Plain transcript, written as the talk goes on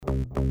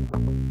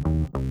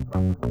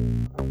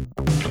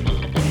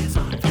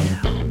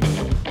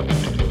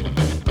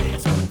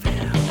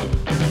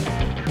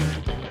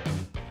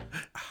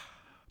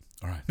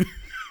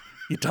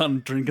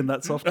done drinking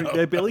that soft drink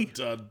there, Billy? I'm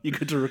done. You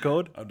good to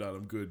record? I'm done.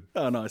 I'm good.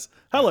 Oh, nice.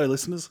 Hello,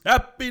 listeners.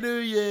 Happy New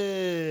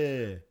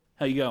Year!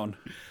 How you going?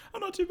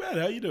 I'm not too bad.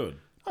 How you doing?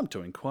 I'm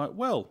doing quite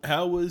well.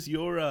 How was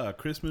your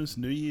Christmas,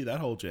 New Year, that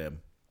whole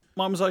jam?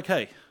 Mine was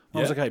okay.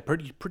 Mine was Yeah? okay.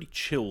 Pretty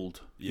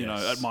chilled, you know,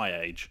 Yes. at my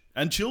age.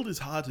 And chilled is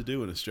hard to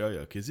do in Australia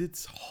because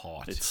it's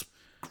hot. It's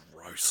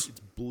gross. It's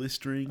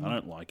blistering. I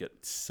don't like it.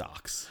 It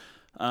sucks.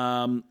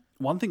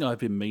 One thing I've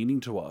been meaning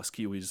to ask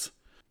you is,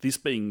 this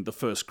being the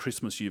first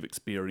Christmas you've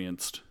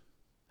experienced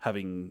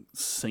having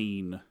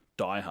seen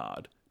Die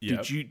Hard,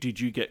 Yep. did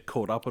you get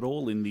caught up at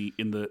all in the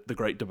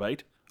great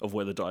debate of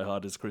whether Die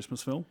Hard is a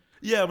Christmas film?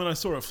 Yeah, I mean, I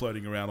saw it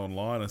floating around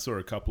online. I saw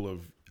a couple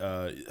of,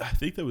 I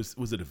think there was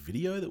it a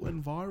video that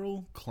went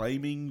viral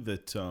claiming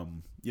that,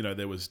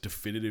 there was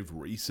definitive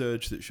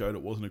research that showed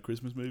it wasn't a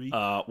Christmas movie?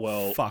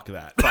 Well, Fuck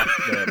that. fuck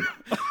them.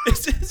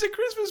 It's a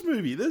Christmas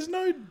movie. There's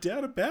no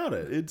doubt about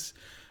it. It's,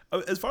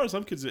 as far as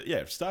I'm concerned,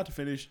 yeah, start to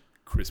finish,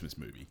 Christmas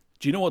movie.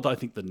 Do you know what I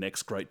think the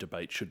next great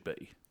debate should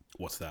be?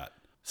 What's that?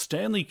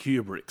 Stanley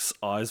Kubrick's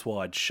Eyes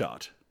Wide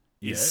Shut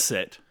is Yeah.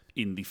 set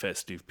in the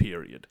festive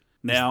period.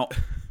 Now,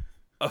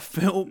 a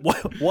film,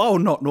 while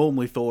not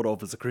normally thought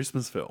of as a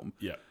Christmas film,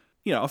 Yeah.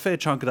 you know, a fair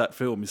chunk of that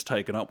film is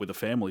taken up with a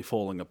family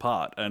falling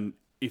apart. And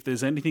if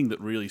there's anything that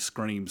really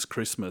screams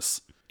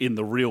Christmas in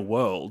the real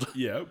world,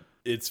 Yeah.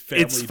 It's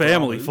family it's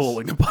family dramas.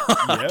 falling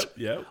apart. Yep,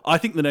 yep. I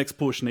think the next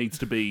push needs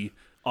to be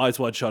Eyes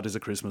Wide Shut is a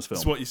Christmas film.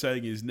 So what you're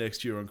saying is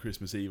next year on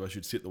Christmas Eve, I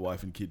should sit the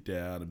wife and kid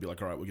down and be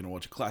like, all right, we're going to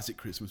watch a classic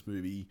Christmas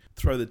movie,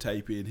 throw the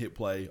tape in, hit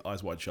play,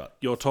 eyes wide shut.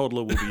 Your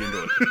toddler will be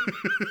into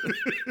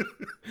it.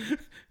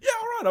 Yeah,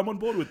 all right, I'm on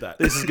board with that.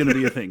 This is going to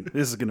be a thing.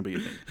 This is going to be a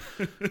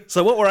thing.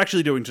 So what we're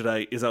actually doing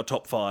today is our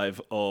top 5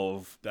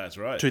 of That's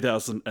right.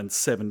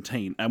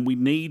 2017. And we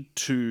need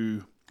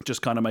to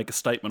just kind of make a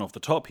statement off the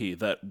top here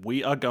that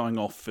we are going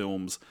off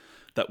films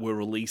that were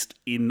released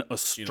in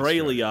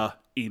Australia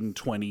in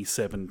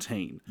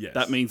 2017. Yes.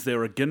 That means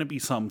there are going to be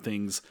some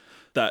things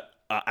that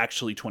are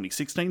actually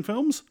 2016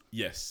 films,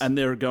 Yes. and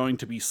there are going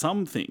to be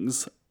some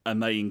things,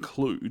 and they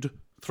include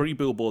 3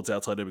 Billboards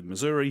Outside Ebbing,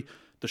 Missouri,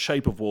 The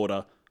Shape of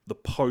Water, The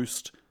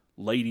Post,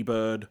 Lady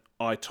Bird,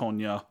 I,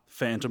 Tonya,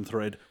 Phantom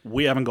Thread.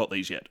 We haven't got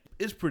these yet.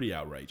 It's pretty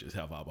outrageous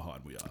how far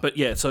behind we are. But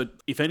yeah, so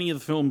if any of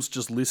the films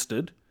just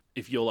listed,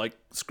 if you're like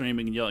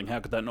screaming and yelling, how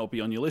could that not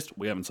be on your list?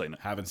 We haven't seen it.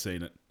 Haven't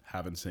seen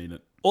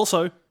it.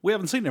 Also, we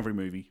haven't seen every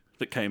movie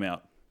that came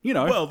out. You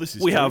know, Well, this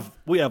is we true.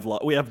 we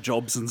have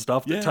jobs and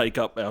stuff that Yeah. take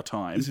up our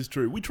time. This is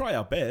true. We try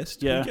our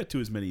best. Yeah. We get to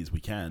as many as we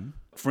can.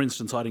 For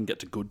instance, I didn't get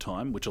to Good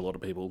Time, which a lot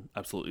of people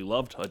absolutely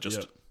loved. I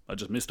just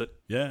missed it.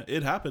 Yeah,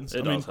 it happens.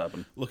 It does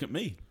happen. Look at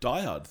me.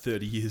 Die Hard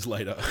 30 years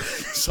later.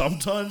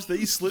 Sometimes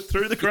these slip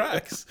through the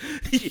cracks.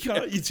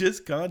 You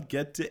just can't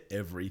get to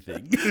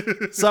everything.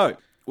 So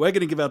we're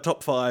going to give our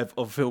top 5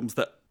 of films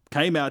that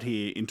came out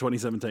here in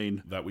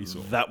 2017 That we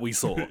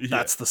saw.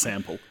 That's the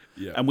sample.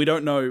 Yeah. And we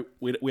don't know.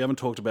 We haven't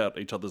talked about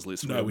each other's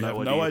list. No, we have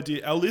no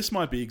idea. Our list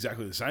might be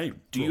exactly the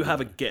same. Do you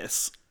have a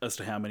guess as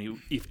to how many,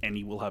 if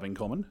any, we'll have in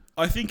common?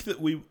 I think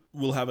that we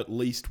will have at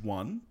least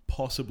one,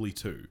 possibly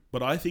 2.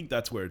 But I think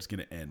that's where it's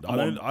going to end.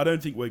 I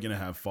don't think we're going to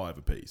have 5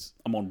 apiece.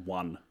 I'm on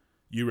 1.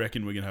 You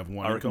reckon we're going to have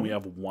 1 I in reckon common? we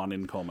have 1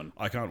 in common.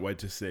 I can't wait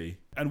to see.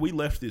 And we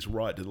left this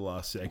right to the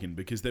last second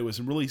because there were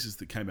some releases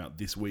that came out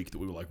this week that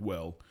we were like,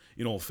 well,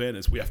 in all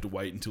fairness, we have to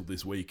wait until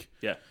this week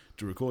Yeah.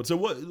 to record. So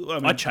what? I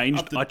mean, I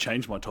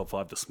changed my top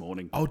 5 this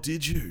morning. Oh,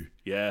 did you?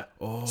 Yeah.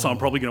 So I'm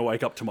probably going to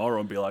wake up tomorrow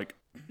and be like,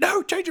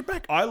 no, change it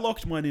back. I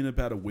locked mine in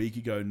about a week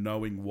ago,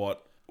 knowing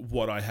what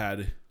I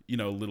had,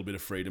 a little bit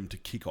of freedom to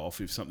kick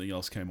off if something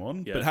else came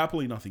on. Yeah. But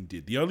happily, nothing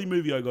did. The only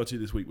movie I got to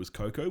this week was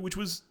Coco, which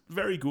was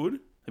very good.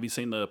 Have you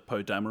seen the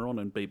Poe Dameron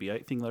and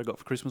BB-8 thing that I got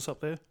for Christmas up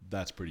there?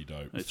 That's pretty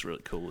dope. It's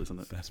really cool, isn't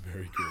it? That's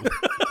very cool.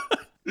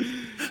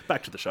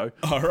 Back to the show.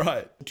 All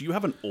right. Do you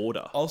have an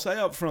order? I'll say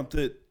up front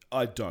that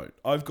I don't.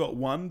 I've got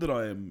one that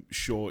I am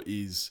sure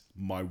is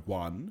my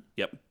one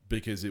Yep.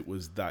 because it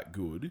was that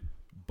good.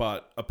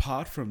 But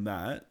apart from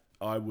that,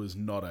 I was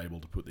not able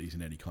to put these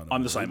in any kind of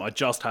I'm the order. same. I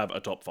just have a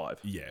top 5.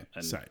 Yeah,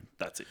 And same.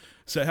 that's it.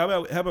 So how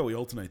about we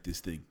alternate this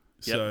thing?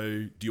 Yep. So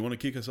do you want to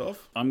kick us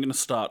off? I'm going to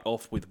start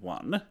off with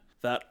one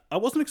that I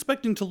wasn't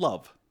expecting to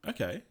love,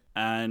 Okay.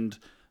 and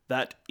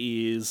that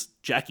is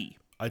Jackie.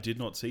 I did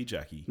not see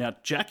Jackie. Now,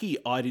 Jackie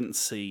I didn't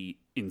see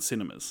in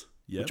cinemas,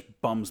 Yep. which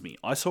bums me.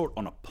 I saw it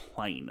on a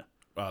plane,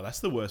 Oh, that's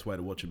the worst way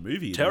to watch a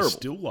movie. and Terrible. I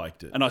still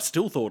liked it. and I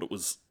still thought it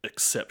was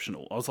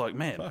exceptional. I was like,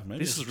 man, Fuck, maybe I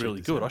this should is check really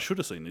this good. out. I should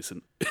have seen this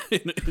in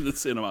the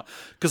cinema.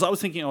 Because I was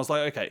thinking, I was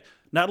like, okay,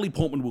 Natalie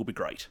Portman will be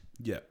great,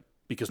 Yeah.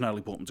 because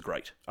Natalie Portman's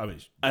great. I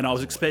mean, And I was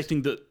always.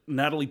 expecting that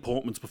Natalie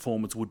Portman's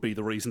performance would be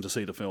the reason to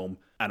see the film.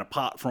 And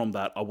apart from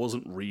that, I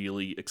wasn't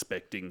really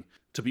expecting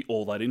to be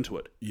all that into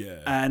it.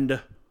 Yeah.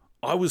 And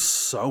I was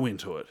so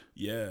into it.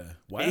 Yeah.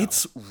 Wow.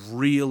 It's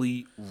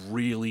really,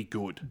 really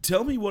good.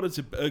 Tell me what it's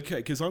okay,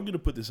 because I'm going to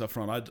put this up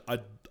front.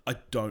 I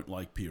don't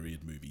like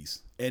period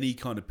movies. Any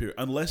kind of period,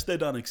 unless they're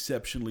done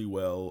exceptionally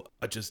well.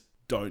 I just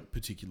don't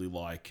particularly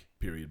like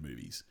period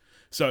movies.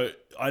 So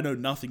I know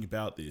nothing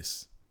about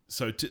this.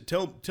 So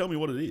tell me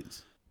what it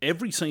is.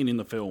 every scene in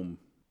the film,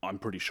 I'm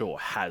pretty sure,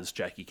 has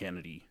Jackie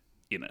Kennedy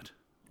in it.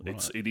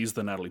 It is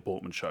the Natalie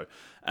Portman show.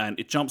 And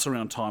it jumps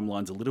around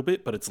timelines a little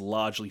bit, but it's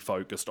largely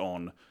focused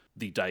on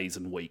the days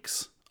and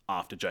weeks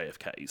after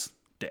JFK's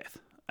death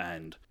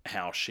and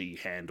how she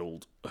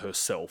handled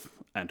herself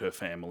and her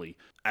family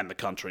and the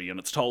country. And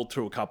it's told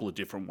through a couple of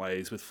different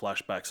ways with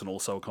flashbacks and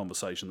also a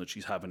conversation that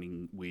she's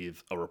having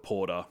with a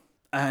reporter.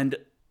 And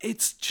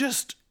it's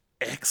just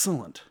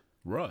excellent.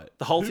 Right.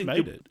 The whole Who thing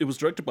made it? It was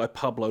directed by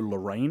Pablo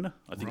Larraín.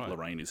 I think Right.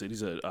 Larraín is it.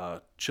 He's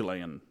a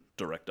Chilean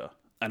director.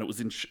 And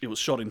it was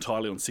shot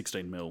entirely on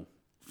 16mm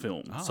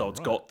film. So it's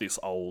got this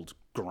old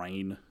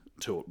grain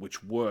to it,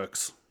 which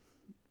works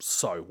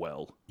so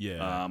well.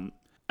 Yeah.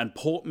 And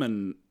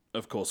Portman,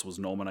 of course, was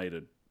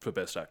nominated for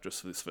Best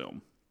Actress for this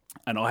film.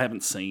 And I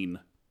haven't seen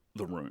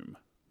The Room.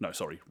 No,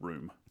 sorry,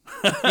 Room.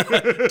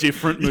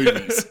 Different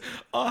movies.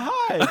 Oh,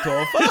 hi,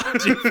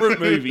 Torfa. Different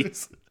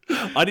movies.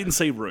 I didn't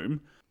see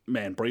Room.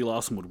 Man, Brie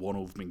Larson would want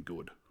to have been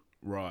good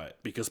Right.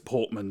 because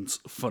Portman's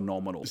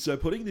phenomenal. So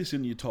putting this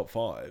in your top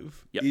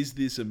 5, Yep. is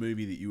this a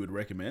movie that you would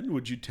recommend?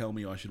 Would you tell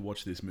me I should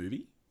watch this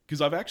movie?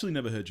 Because I've actually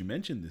never heard you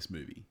mention this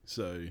movie.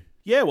 So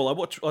Yeah, well,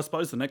 I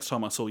suppose the next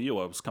time I saw you,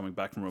 I was coming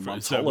back from a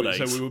month's holidays.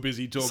 So we were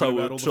busy talking So we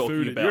about were all the talking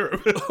food in about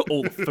Europe.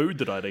 all the food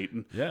that I'd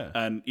eaten. Yeah.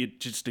 And it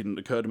just didn't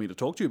occur to me to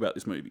talk to you about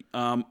this movie.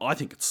 I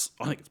think it's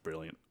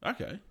brilliant.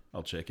 Okay,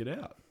 I'll check it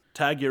out.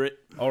 Tag, you're it.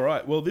 All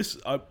right. Well, this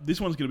one's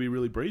going to be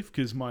really brief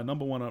because my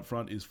number one up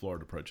front is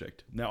Florida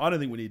Project. Now, I don't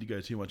think we need to go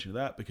too much into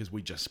that because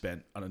we just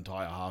spent an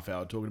entire half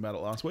hour talking about it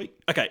last week.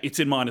 Okay, it's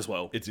in mine as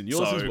well. It's in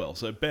yours So, as well.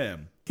 So,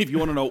 bam. If you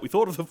want to know what we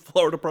thought of the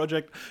Florida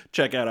Project,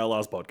 check out our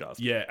last podcast.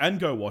 Yeah, and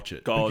go watch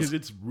it Guys. because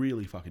it's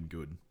really fucking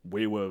good.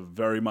 We were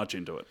very much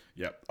into it.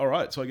 Yep. All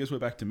right. So I guess we're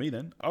back to me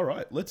then. All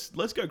right. Let's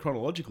go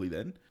chronologically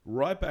then.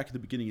 Right back at the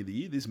beginning of the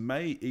year. This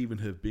may even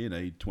have been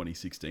a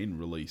 2016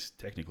 release,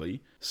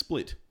 technically.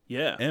 Split.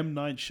 Yeah, M.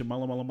 Night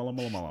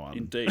Shyamalan.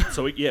 indeed.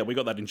 So, we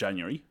got that in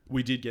January.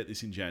 We did get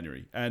this in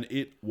January, and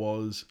it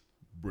was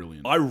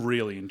brilliant. I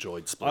really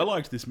enjoyed Split. I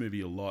liked this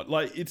movie a lot.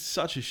 Like, it's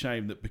such a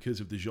shame that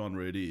because of the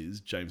genre it is,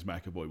 James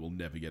McAvoy will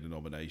never get a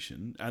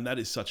nomination. And that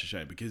is such a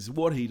shame because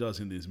what he does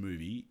in this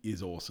movie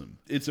is awesome.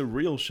 It's a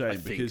real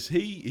shame because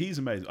he's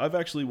amazing. I've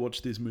actually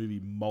watched this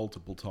movie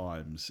multiple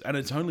times and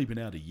it's only been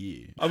out a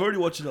year. I've already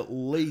watched it at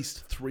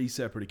least 3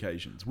 separate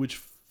occasions, which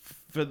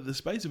for the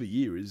space of a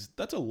year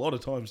that's a lot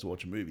of times to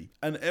watch a movie.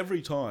 And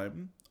every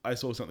time I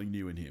saw something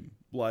new in him.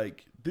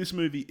 Like, this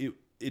movie,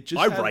 it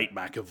just I rate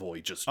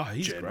McAvoy just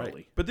he's generally.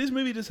 great. But this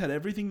movie just had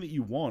everything that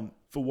you want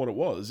for what it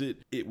was.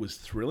 It was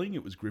thrilling,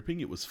 it was gripping,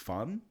 it was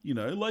fun. You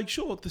know, like,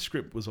 sure, the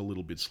script was a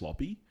little bit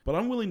sloppy, but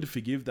I'm willing to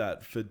forgive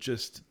that for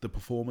just the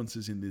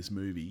performances in this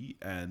movie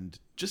and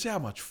just how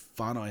much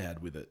fun I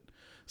had with it.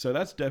 So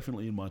that's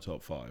definitely in my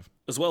top 5.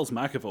 As well as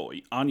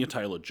McAvoy, Anya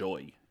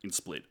Taylor-Joy in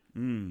Split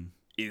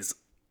is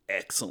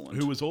excellent.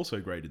 Who was also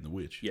great in The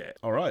Witch. Yeah.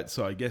 All right,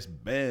 so I guess,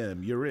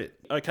 bam, you're it.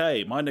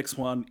 Okay, my next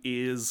one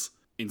is,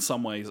 in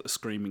some ways, a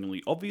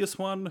screamingly obvious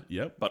one.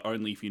 Yep. But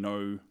only if you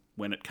know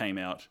when it came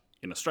out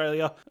in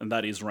Australia, and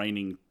that is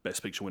reigning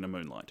Best Picture winner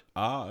Moonlight.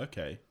 Ah,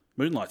 okay.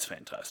 Moonlight's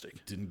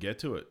fantastic. Didn't get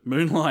to it.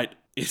 Moonlight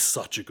is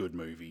such a good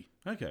movie.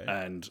 Okay.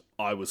 And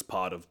I was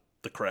part of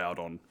the crowd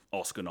on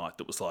Oscar night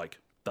that was like,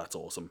 that's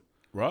awesome.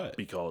 Right.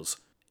 Because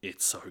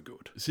it's so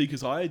good. See,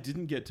 because I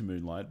didn't get to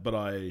Moonlight, but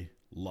I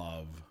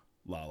love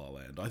La La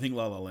Land. I think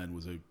La La Land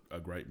was a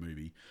great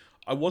movie.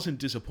 I wasn't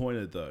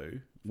disappointed, though,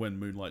 when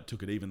Moonlight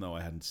took it, even though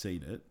I hadn't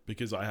seen it,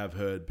 because I have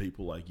heard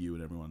people like you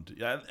and everyone...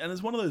 and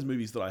it's one of those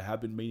movies that I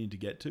have been meaning to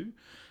get to.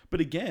 But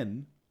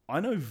again, I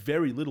know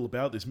very little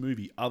about this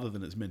movie other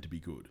than it's meant to be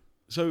good.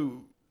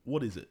 So,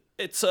 what is it?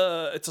 It's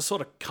a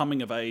sort of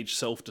coming-of-age,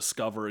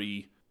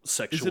 self-discovery,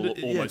 sexual,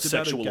 it's almost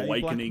about a sexual gay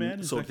black awakening man,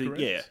 is sort of that thing.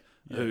 correct?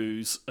 Yeah.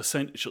 Who's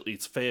essentially,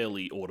 it's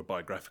fairly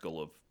autobiographical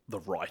of the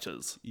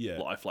writer's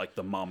life. Like,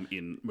 the mum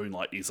in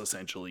Moonlight is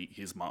essentially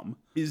his mum.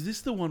 Is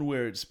this the one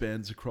where it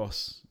spans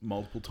across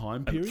multiple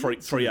time And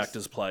periods? three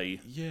actors play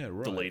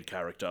right. the lead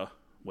character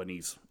when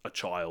he's a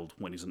child,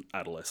 when he's an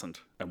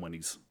adolescent, and when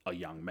he's a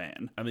young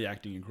man. And the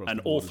acting across And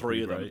the all board is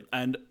three of pretty them. great.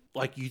 And,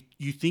 like,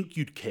 you think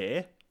you'd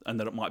care and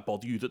that it might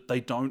bother you that they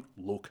don't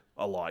look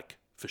alike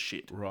for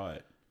shit.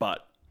 Right.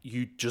 But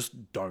you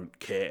just don't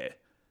care.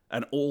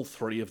 And all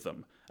 3 of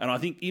them. And I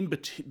think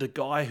the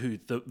guy who,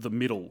 the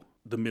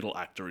middle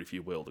actor, if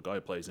you will, the guy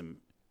who plays him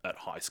at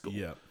high school,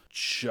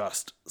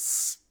 just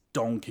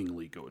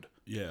stonkingly good.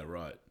 Yeah,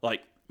 right.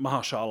 Like,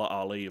 Mahershala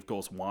Ali, of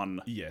course,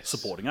 won Yes.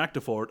 supporting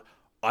actor for it.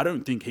 I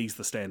don't think he's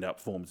the standout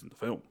performance in the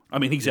film. I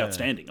mean, he's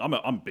outstanding. I'm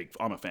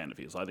a fan of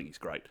his. I think he's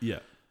great. Yeah.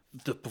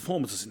 The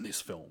performances in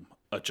this film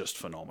are just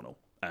phenomenal.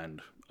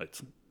 And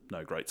it's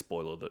no great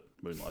spoiler that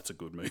Moonlight's a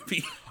good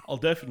movie. I'll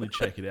definitely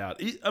check it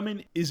out. I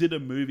mean, is it a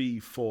movie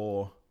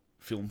for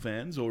film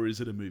fans, or is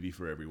it a movie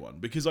for everyone?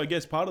 Because I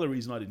guess part of the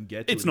reason I didn't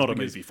get to It's it not is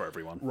a movie for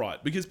everyone.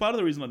 Right, because part of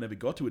the reason I never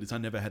got to it is I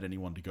never had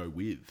anyone to go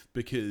with,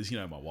 because,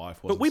 my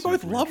wife wasn't But we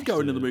both super love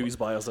going to the interested. movies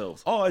by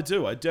ourselves. Oh, I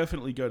do. I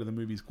definitely go to the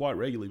movies quite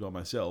regularly by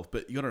myself,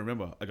 but you got to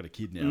remember, I got a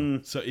kid now,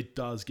 so it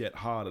does get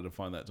harder to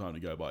find that time to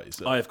go by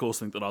yourself. I, of course,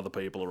 think that other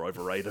people are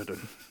overrated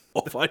and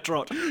off I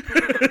trot.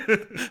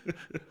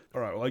 All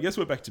right, well, I guess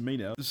we're back to me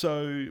now.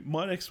 So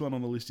my next one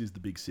on the list is The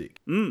Big Sick,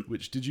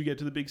 which, did you get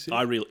to The Big Sick?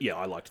 I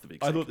liked The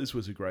Big Sick. I thought this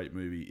was a great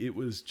movie. It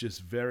was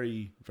just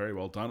very, very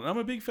well done. And I'm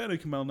a big fan of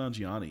Kumail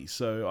Nanjiani,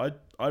 so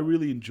I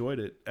really enjoyed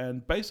it.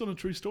 And based on a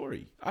true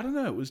story. I don't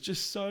know, it was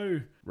just so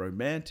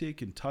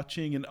romantic and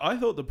touching. And I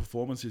thought the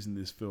performances in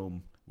this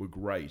film were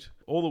great.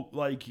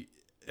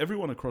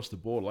 Everyone across the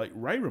board, like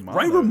Ray Romano.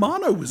 Ray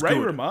Romano was Ray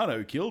good.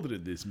 Romano killed it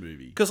in this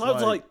movie. Because I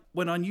was like,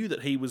 when I knew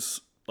that he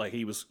was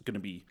going to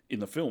be in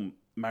the film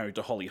married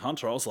to Holly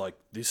Hunter, I was like,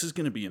 this is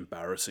going to be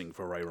embarrassing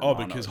for Ray Romano.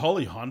 oh, because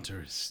Holly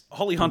Hunter's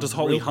Holly Hunter's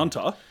Holly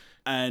Hunter,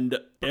 and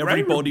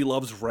everybody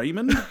loves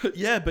Raymond.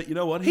 yeah, but you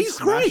know what? He's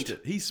smashed great.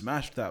 it. He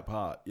smashed that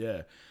part,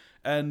 yeah.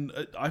 And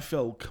I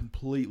fell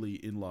completely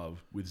in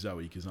love with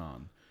Zoe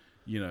Kazan.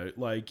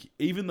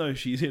 Even though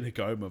she's in a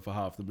coma for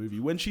half the movie,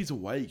 when she's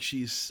awake,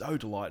 she is so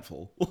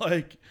delightful.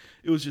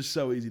 It was just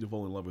so easy to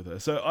fall in love with her.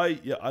 So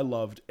I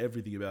loved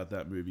everything about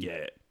that movie.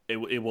 Yeah,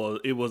 it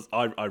was.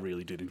 I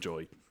really did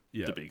enjoy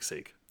The Big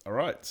Sick. All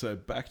right, so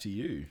back to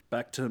you.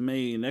 Back to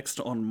me. Next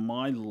on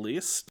my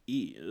list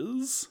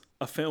is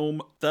a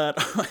film that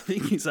I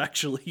think is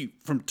actually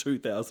from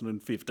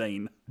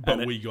 2015.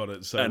 But we got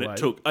it so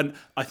late. And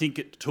I think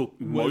it took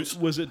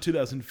Was it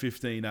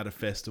 2015 at a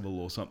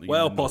festival or something?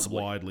 Well, and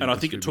possibly. Widely and I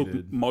think it took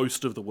distributed?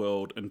 most of the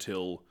world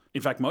until...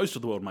 In fact, most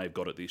of the world may have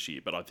got it this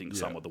year, but I think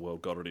some Yeah. of the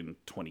world got it in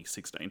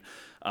 2016.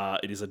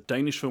 It is a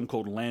Danish film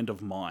called Land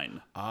of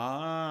Mine.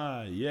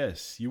 Ah,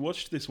 yes. You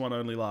watched this one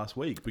only last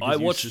week. Because I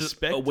you watched it a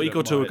suspected week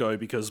or two might- ago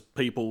because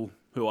people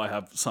who I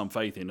have some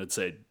faith in had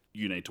said,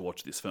 you need to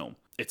watch this film.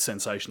 It's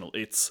sensational.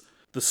 It's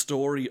the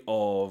story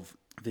of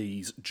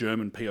these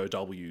German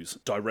POWs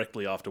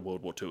directly after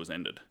World War II has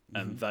ended.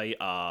 And they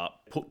are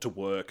put to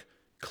work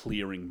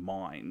clearing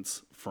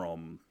mines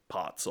from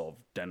parts of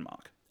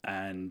Denmark.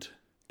 And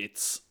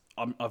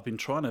I've been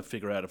trying to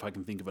figure out if I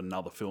can think of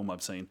another film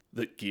I've seen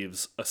that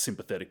gives a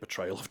sympathetic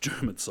portrayal of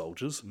German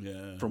soldiers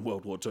from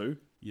World War II.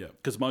 Yeah.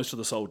 Because most of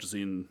the soldiers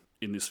in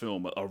this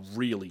film are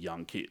really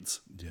young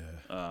kids.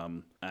 Yeah.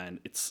 And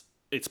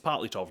it's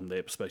partly told from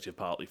their perspective,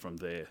 partly from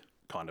their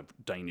kind of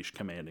Danish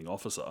commanding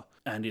officer.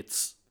 And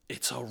it's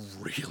a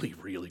really,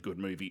 really good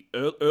movie.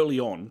 Early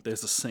on,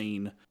 there's a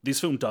scene... This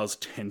film does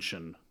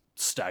tension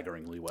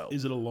staggeringly well.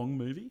 Is it a long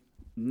movie?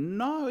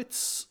 No,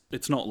 it's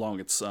not long.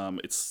 It's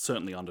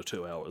certainly under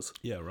 2 hours.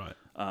 Yeah, right.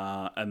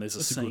 And there's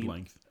That's a a scene, good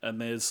length. and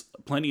there's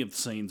plenty of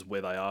scenes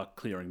where they are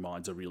clearing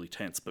mines are really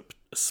tense. But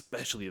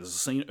especially there's a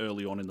scene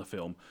early on in the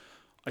film.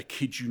 I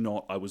kid you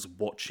not, I was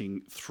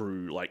watching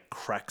through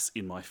cracks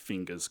in my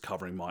fingers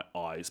covering my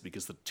eyes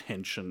because the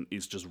tension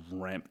is just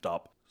ramped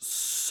up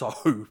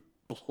so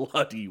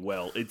bloody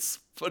well. It's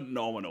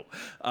phenomenal.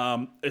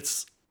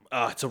 It's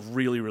a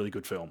really, really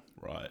good film.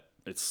 Right.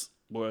 It's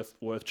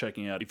worth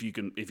checking out. If you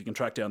can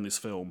track down this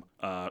film,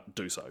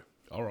 do so.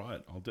 All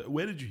right.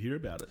 Where did you hear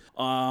about it?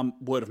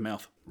 Word of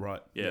mouth.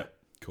 Right. Yeah.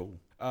 Cool.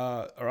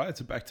 All right.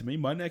 So back to me.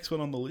 My next one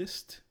on the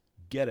list,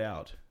 Get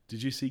Out.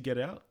 Did you see Get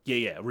Out?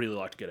 Yeah. I really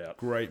like to Get Out.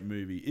 Great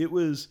movie. It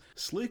was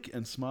slick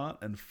and smart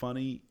and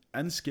funny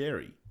and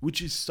scary, which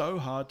is so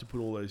hard to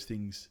put all those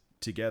things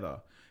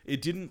together.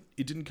 It didn't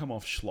come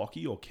off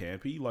schlocky or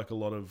campy like a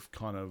lot of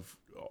kind of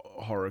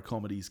horror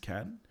comedies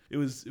can. It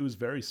was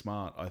very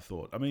smart, I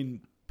thought. I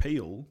mean,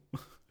 Peele,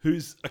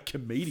 who's a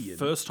comedian,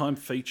 First time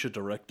feature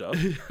director.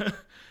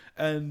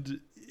 and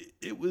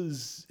it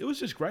was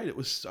just great. It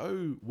was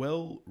so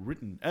well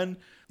written, and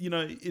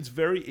it's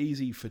very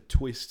easy for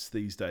twists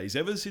these days.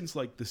 Ever since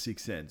The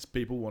Sixth Sense,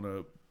 people want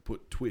to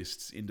put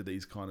twists into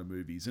these kind of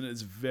movies, and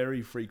it's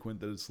very frequent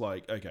that it's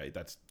okay,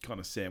 that's kind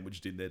of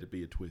sandwiched in there to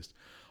be a twist.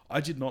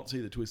 I did not see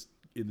the twist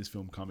in this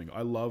film coming.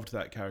 I loved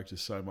that character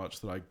so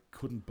much that I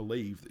couldn't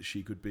believe that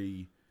she could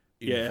be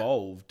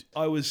involved.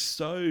 I was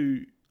so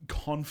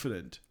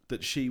confident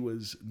that she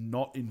was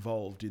not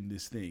involved in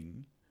this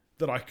thing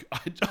that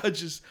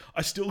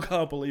I still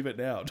can't believe it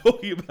now,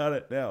 talking about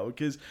it now,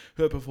 because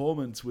her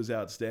performance was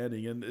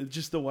outstanding, and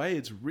just the way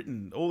it's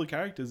written, all the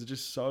characters are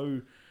just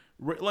so...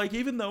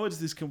 even though it's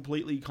this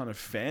completely kind of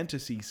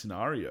fantasy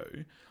scenario,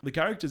 the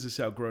characters are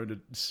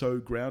so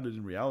grounded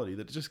in reality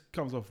that it just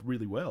comes off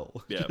really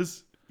well. Yeah.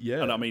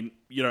 Yeah. And I mean,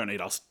 you don't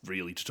need us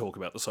really to talk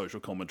about the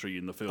social commentary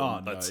in the film. Oh,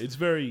 no, it's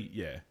very,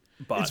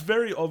 But it's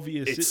very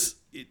obvious.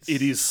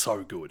 It is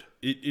so good.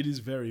 It is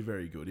very,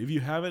 very good. If you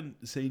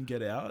haven't seen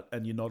Get Out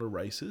and you're not a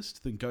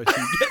racist, then go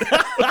see Get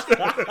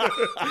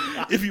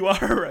Out. If you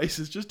are a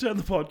racist, just turn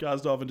the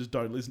podcast off and just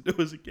don't listen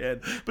to us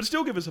again. But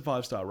still give us a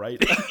 5-star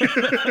rating.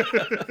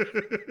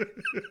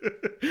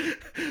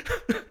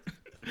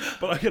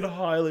 But I can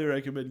highly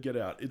recommend Get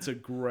Out. It's a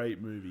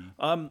great movie.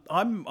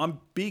 I'm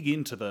big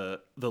into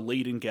the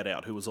lead in Get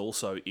Out, who was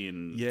also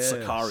in Yes.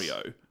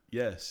 Sicario.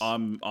 Yes.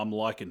 I'm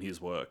liking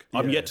his work.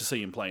 I'm Yeah. yet to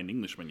see him play an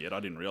Englishman yet. I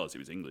didn't realise he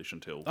was English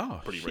until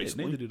pretty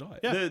recently. Neither did I.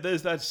 Yeah.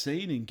 There's that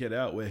scene in Get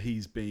Out where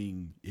he's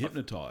being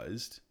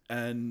hypnotized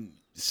and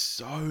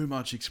so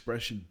much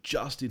expression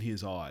just in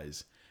his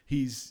eyes.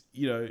 He's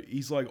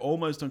like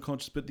almost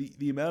unconscious, but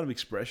the amount of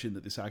expression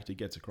that this actor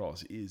gets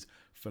across is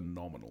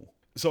phenomenal.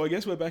 So I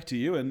guess we're back to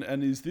you,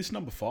 and is this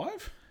number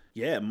 5?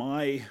 Yeah,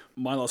 my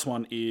last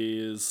one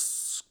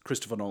is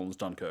Christopher Nolan's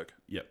Dunkirk.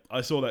 Yep,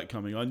 I saw that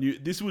coming. I knew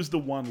this was the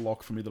one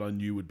lock for me that I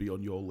knew would be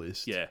on your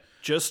list. Yeah,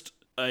 just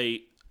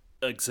a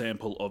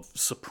example of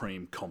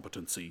supreme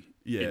competency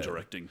in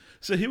directing.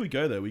 So here we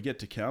go, though. We get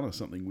to counter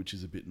something which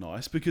is a bit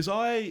nice, because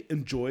I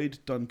enjoyed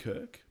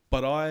Dunkirk,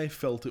 but I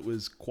felt it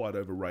was quite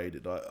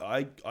overrated.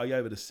 I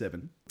gave it a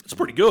 7. It's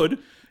pretty good.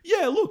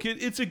 Yeah, look,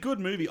 it's a good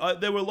movie.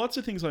 There were lots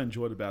of things I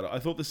enjoyed about it. I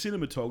thought the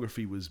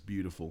cinematography was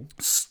beautiful.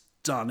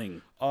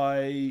 Stunning.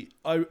 I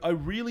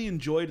really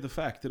enjoyed the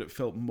fact that it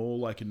felt more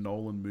like a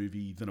Nolan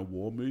movie than a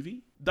war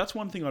movie. That's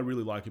one thing I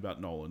really like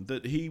about Nolan,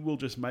 that he will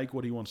just make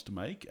what he wants to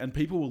make, and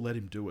people will let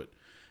him do it.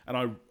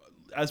 And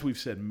as we've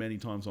said many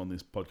times on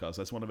this podcast,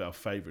 that's one of our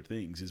favourite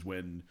things, is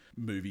when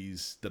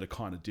movies that are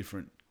kind of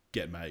different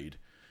get made,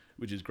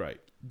 which is great.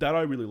 That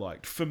I really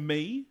liked. For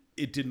me,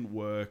 it didn't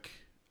work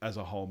as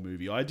a whole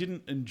movie. I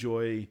didn't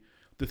enjoy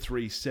the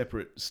 3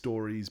 separate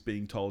stories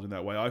being told in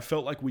that way. I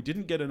felt like we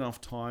didn't get enough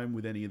time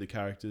with any of the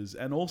characters.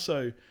 And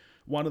also,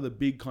 one of the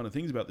big kind of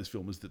things about this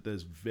film is that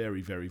there's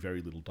very, very,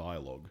 very little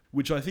dialogue,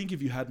 which I think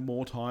if you had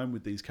more time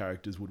with these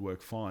characters would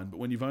work fine. But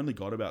when you've only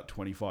got about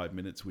 25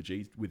 minutes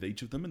with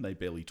each of them and they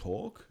barely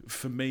talk,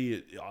 for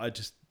me, I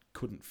just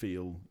couldn't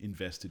feel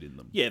invested in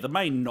them. Yeah, the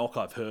main knock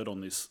I've heard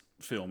on this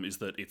film is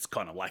that it's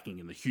kind of lacking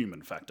in the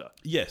human factor.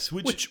 Yes,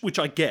 which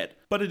I get.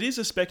 But it is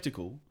a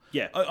spectacle.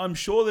 Yeah. I'm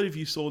sure that if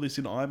you saw this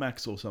in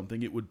IMAX or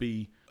something, it would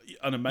be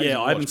an amazing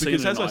watch. I haven't seen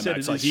it in as I said,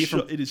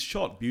 IMAX. it is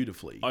shot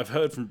beautifully. I've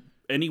heard from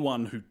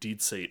anyone who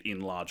did see it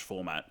in large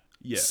format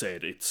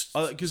said it's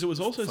because it was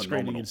also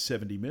screening in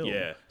 70mm.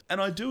 Yeah.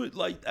 And I do it,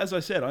 like, as I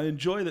said, I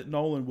enjoy that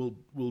Nolan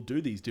will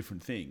do these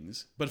different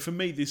things. But for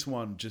me, this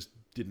one just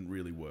didn't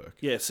really work.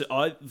 Yeah, so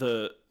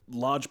the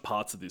large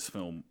parts of this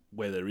film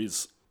where there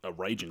is a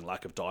raging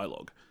lack of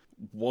dialogue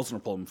wasn't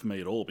a problem for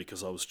me at all,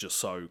 because I was just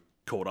so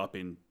caught up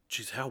in,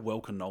 geez, how well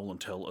can Nolan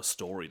tell a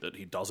story that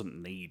he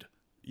doesn't need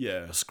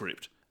a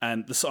script?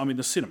 And the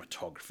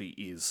cinematography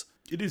is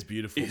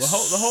beautiful. The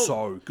whole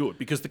so good,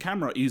 because the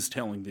camera is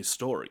telling this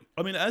story.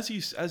 I mean, as you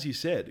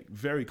said,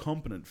 very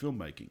competent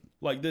filmmaking.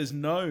 Like, there's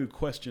no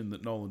question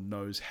that Nolan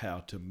knows how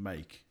to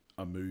make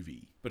a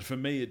movie. But for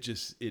me,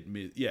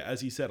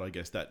 as you said, I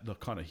guess that the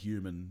kind of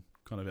human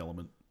kind of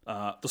element.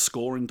 The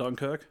score in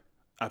Dunkirk,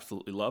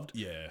 absolutely loved.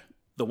 Yeah.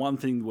 The one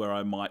thing where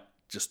I might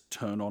just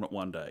turn on it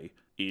one day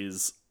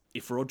is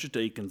if Roger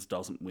Deakins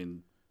doesn't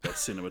win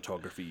Best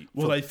Cinematography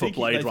for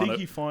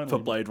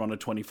Blade Runner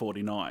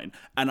 2049,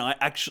 and I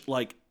actually,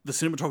 like, the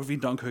cinematography in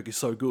Dunkirk is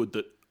so good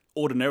that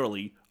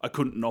ordinarily I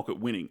couldn't knock it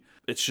winning.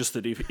 It's just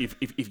that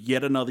if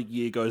yet another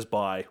year goes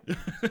by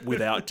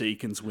without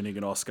Deakins winning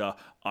an Oscar,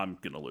 I'm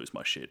gonna lose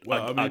my shit.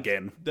 Well,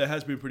 again, there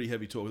has been pretty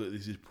heavy talk that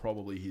this is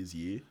probably his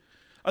year.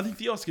 I think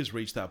the Oscars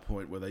reached that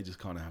point where they just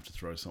kind of have to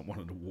throw someone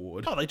an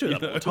award. Oh, they do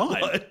that all the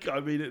time. Like, I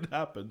mean, it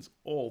happens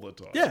all the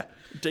time. Yeah.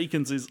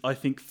 Deakins is, I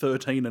think,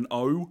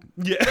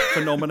 13-0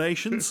 for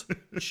nominations.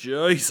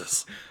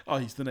 Jesus. Oh,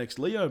 he's the next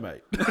Leo,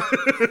 mate.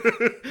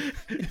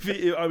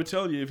 I would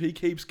tell you, if he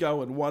keeps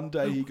going, one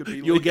day he could be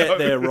Leo. You'll get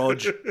there,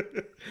 Rog.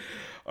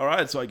 All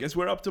right, so I guess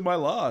we're up to my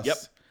last. Yep.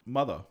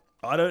 Mother.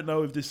 I don't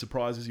know if this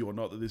surprises you or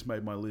not that this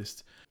made my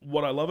list.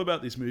 What I love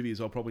about this movie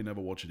is I'll probably never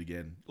watch it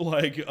again.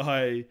 Like,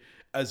 I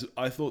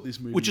thought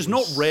this movie, which is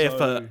not rare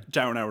for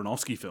Darren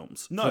Aronofsky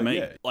films. No, for me,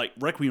 yeah. Like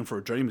Requiem for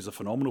a Dream is a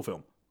phenomenal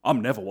film.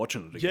 I'm never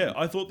watching it again. Yeah,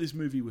 I thought this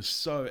movie was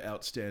so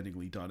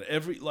outstandingly done.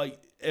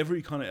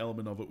 Every kind of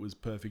element of it was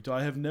perfect.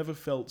 I have never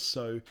felt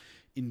so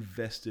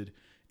invested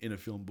in a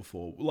film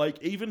before. Like,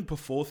 even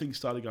before things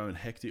started going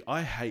hectic,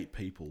 I hate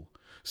people.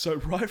 So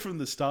right from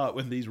the start,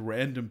 when these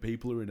random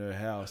people are in her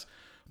house,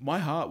 my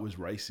heart was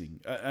racing,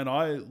 and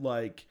I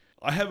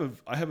have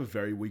a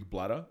very weak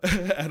bladder,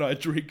 and I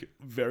drink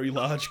very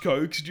large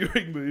Cokes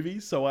during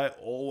movies, so I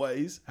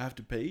always have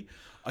to pee.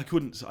 I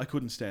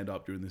couldn't stand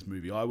up during this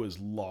movie. I was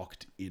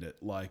locked in it.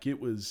 Like, it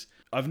was.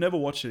 I've never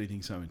watched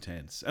anything so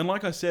intense, and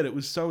like I said, it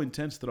was so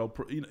intense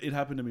that it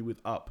happened to me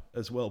with Up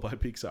as well by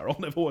Pixar. I'll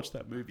never watch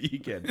that movie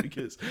again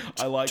because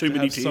I like to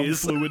have some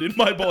fluid in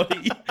my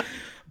body.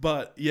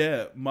 But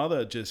yeah,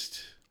 Mother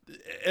just.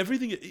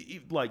 Everything,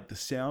 like the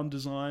sound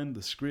design,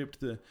 the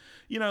script,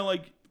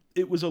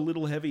 it was a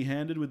little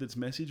heavy-handed with its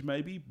message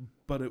maybe,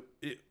 but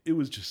it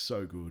was just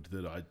so good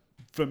that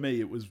for me,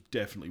 it was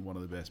definitely one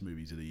of the best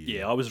movies of the year.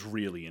 Yeah, I was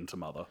really into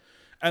Mother.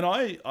 And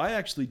I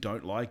actually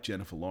don't like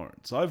Jennifer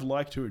Lawrence. I've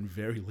liked her in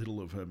very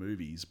little of her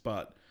movies,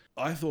 but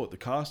I thought the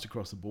cast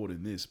across the board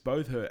in this,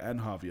 both her and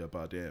Javier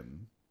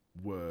Bardem,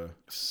 were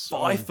so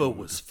Pfeiffer good.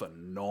 was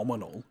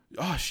phenomenal.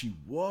 Oh, she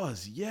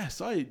was. Yes,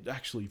 I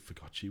actually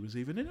forgot she was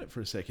even in it for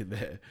a second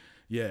there.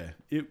 Yeah,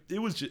 it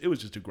was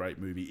just a great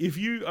movie. If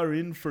you are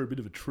in for a bit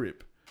of a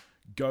trip,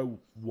 go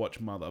watch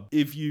Mother.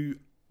 If you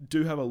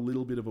do have a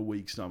little bit of a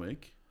weak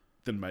stomach,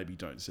 then maybe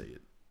don't see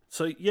it.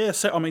 So, yeah,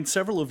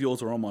 several of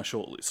yours are on my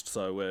shortlist.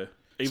 So,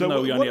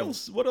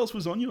 what else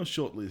was on your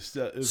shortlist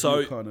of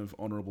your kind of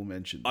honourable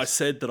mentions? I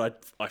said that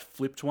I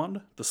flipped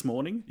one this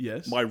morning.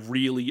 Yes. My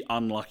really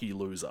unlucky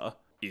loser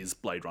is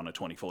Blade Runner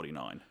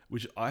 2049.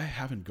 Which I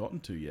haven't gotten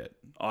to yet.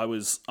 I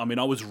was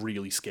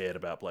really scared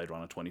about Blade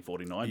Runner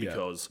 2049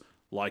 because,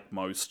 like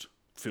most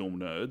film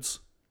nerds,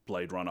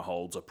 Blade Runner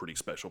holds a pretty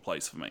special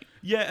place for me.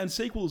 Yeah, and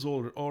sequels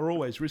are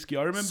always risky.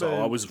 I remember... So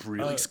I was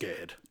really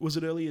scared. Was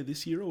it earlier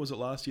this year or was it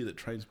last year that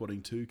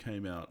Trainspotting 2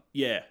 came out?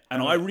 Yeah,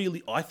 and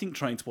I think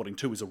Trainspotting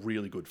 2 is a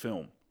really good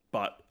film.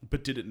 But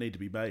did it need to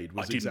be made?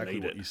 Was exactly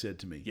what you said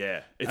to me.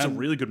 Yeah, it's a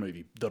really good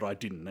movie that I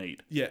didn't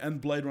need. Yeah, and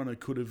Blade Runner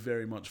could have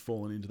very much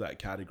fallen into that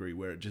category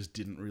where it just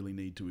didn't really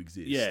need to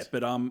exist. Yeah,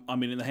 but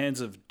in the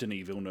hands of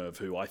Denis Villeneuve,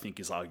 who I think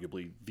is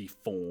arguably the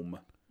form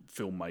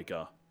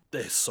filmmaker,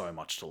 there's so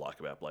much to like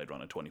about Blade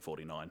Runner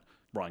 2049.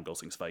 Ryan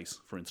Gosling's face,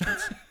 for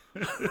instance.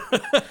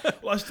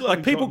 Well, I still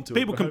like people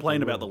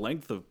complain about the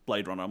length of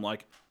Blade Runner. I'm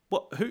like,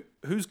 what?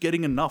 Who's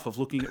getting enough of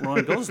looking at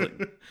Ryan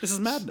Gosling? This is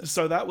madness.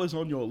 So that was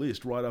on your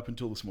list right up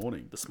until this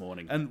morning.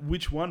 And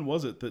which one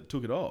was it that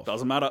took it off?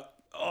 Doesn't matter.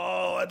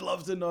 Oh, I'd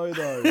love to know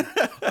though.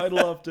 I'd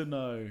love to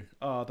know.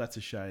 Oh, that's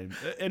a shame.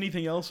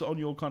 Anything else on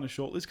your kind of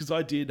short list? Because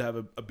I did have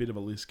a bit of a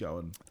list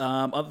going.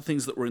 Other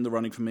things that were in the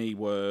running for me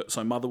were...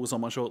 So Mother was on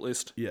my short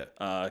list. Yeah.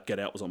 Get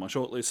Out was on my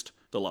short list.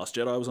 The Last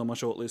Jedi was on my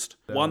short list.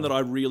 One that I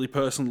really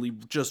personally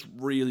just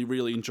really,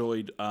 really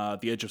enjoyed, The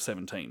Edge of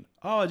 17.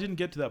 Oh, I didn't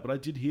get to that, but I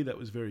did hear that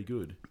was very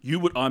good.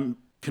 I'm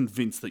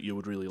convinced that you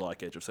would really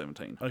like Edge of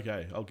 17.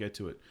 Okay, I'll get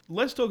to it.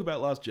 Let's talk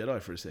about Last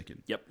Jedi for a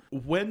second. Yep.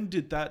 When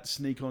did that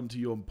sneak onto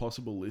your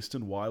possible list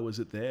and why was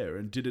it there?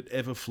 And did it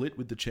ever flit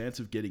with the chance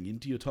of getting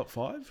into your top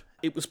 5?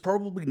 It was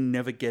probably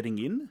never getting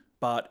in,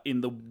 but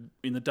in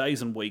the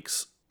days and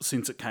weeks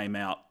since it came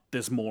out,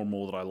 there's more and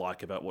more that I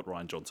like about what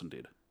Rian Johnson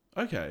did.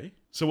 Okay.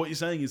 So what you're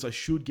saying is I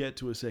should get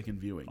to a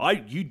second viewing?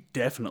 You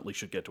definitely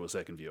should get to a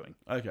second viewing.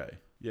 Okay.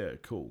 Yeah,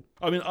 cool.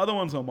 I mean, other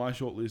ones on my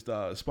shortlist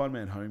are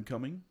Spider-Man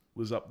Homecoming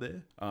was up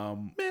there.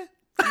 Meh.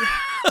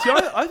 See,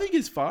 I think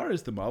as far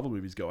as the Marvel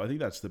movies go, I think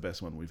that's the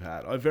best one we've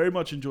had. I very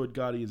much enjoyed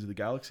Guardians of the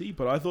Galaxy,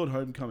 but I thought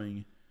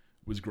Homecoming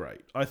was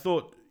great. I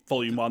thought...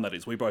 Volume 1, that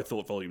is. We both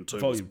thought Volume 2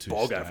 was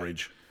bog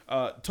average.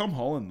 Tom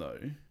Holland,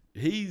 though,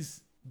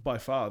 he's by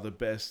far the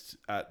best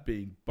at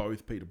being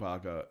both Peter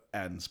Parker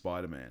and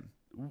Spider-Man.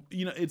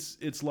 You know,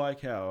 it's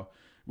like how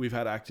we've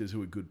had actors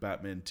who are good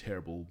Batman,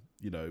 terrible,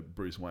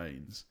 Bruce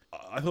Waynes.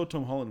 I thought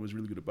Tom Holland was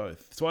really good at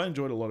both. So I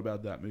enjoyed a lot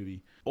about that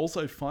movie.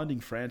 Also, Finding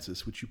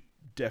Francis, which you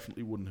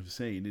definitely wouldn't have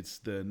seen. It's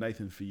the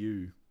Nathan For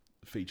You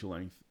feature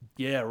length.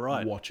 Yeah,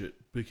 right. Watch it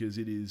because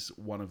it is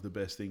one of the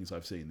best things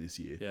I've seen this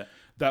year. Yeah.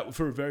 That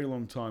for a very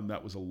long time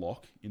that was a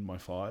lock in my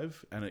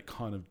 5 and it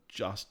kind of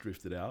just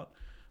drifted out.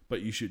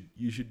 But you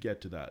should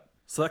get to that.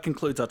 So that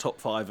concludes our top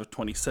 5 of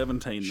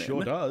 2017 then.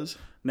 Sure does.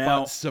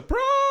 Now, but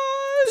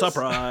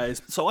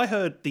surprise! So I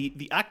heard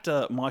the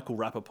actor Michael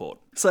Rappaport.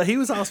 So he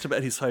was asked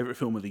about his favourite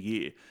film of the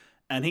year,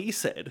 and he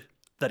said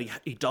that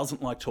he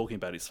doesn't like talking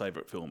about his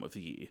favourite film of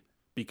the year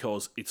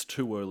because it's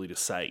too early to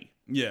say.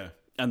 Yeah.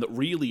 And that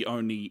really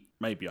only,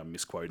 maybe I'm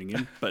misquoting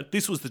him, but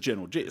this was the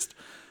general gist,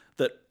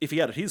 that if he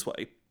had it his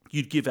way,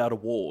 you'd give out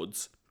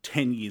awards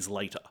 10 years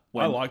later.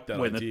 I like that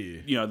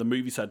idea. The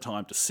movie's had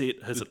time to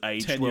sit. Has it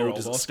aged well?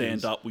 Does it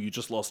stand up? Were you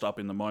just lost up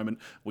in the moment?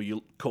 Were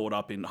you caught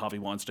up in Harvey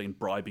Weinstein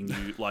bribing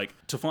you?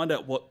 To find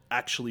out what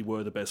actually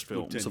were the best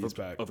films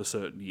of a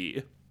certain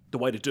year, the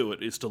way to do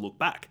it is to look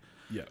back.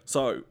 Yeah.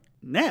 So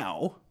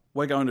now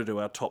we're going to do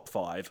our top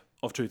 5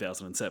 of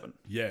 2007.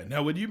 Yeah.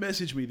 Now, when you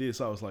messaged me this,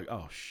 I was like,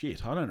 oh,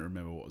 shit, I don't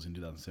remember what was in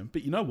 2007.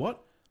 But you know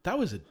what? That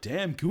was a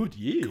damn good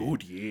year.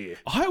 Good year.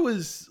 I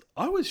was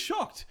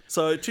shocked.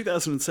 So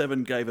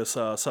 2007 gave us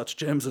such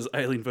gems as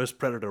Alien vs.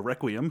 Predator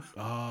Requiem,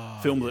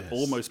 film that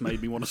almost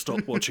made me want to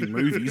stop watching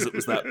movies. It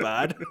was that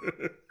bad.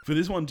 For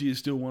this one, do you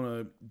still want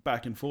to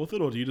back and forth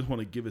it, or do you just want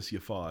to give us your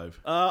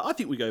 5? I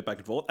think we go back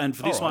and forth. And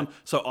for this one,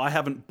 so I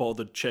haven't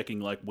bothered checking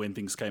when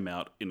things came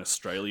out in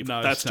Australia.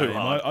 No, that's same. too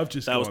hard.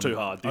 That was too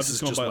hard. This is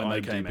just when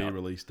they came out.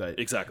 Release date.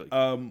 Exactly.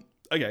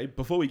 Okay,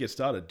 before we get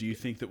started, do you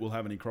think that we'll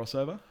have any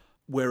crossover?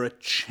 We're a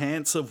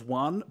chance of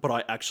one, but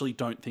I actually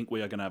don't think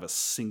we are going to have a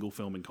single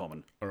film in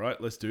common. All right,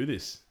 let's do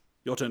this.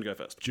 Your turn to go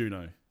first.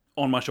 Juno.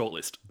 On my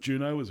shortlist.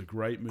 Juno was a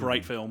great movie.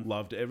 Great film.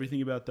 Loved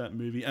everything about that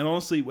movie. And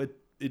honestly,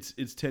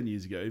 it's 10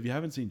 years ago. If you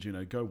haven't seen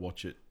Juno, go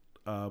watch it.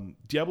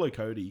 Diablo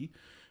Cody,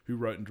 who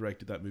wrote and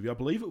directed that movie, I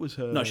believe it was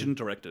her... No, she didn't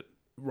direct it.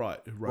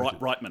 Right.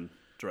 Reitman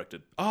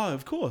directed. Oh,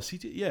 of course. He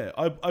did. Yeah,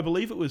 I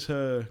believe it was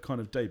her kind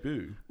of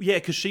debut. Yeah,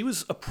 because she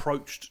was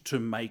approached to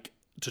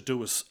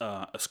do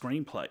a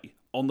screenplay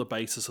on the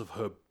basis of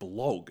her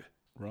blog.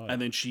 Right.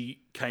 And then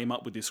she came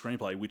up with this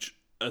screenplay, which,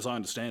 as I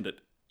understand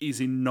it,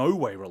 is in no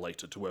way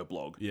related to her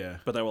blog. Yeah.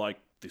 But they were like,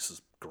 this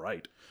is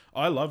great.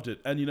 I loved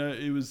it. And,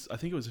 I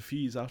think it was a few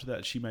years after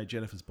that she made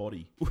Jennifer's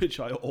Body,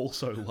 which I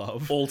also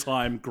love.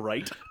 All-time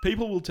great.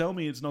 People will tell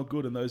me it's not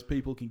good, and those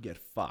people can get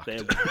fucked.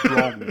 They're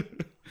wrong.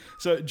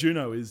 So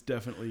Juno is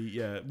definitely,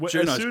 yeah.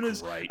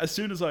 Juno's great. As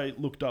soon as I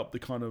looked up the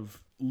kind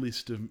of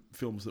list of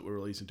films that were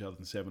released in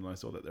 2007, I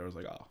saw that there, I was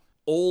like,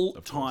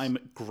 all-time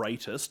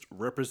greatest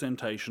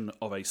representation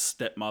of a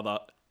stepmother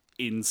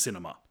in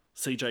cinema.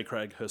 CJ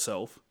Craig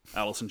herself,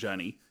 Alison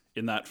Janney,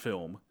 in that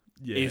film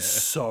is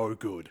so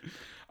good.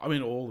 I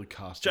mean, all the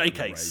cast.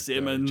 J.K.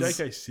 Simmons.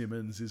 J.K.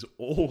 Simmons is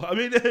all... I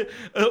mean,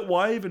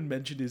 why even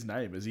mention his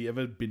name? Has he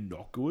ever been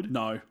not good?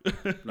 No.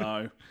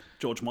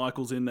 George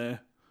Michael's in there.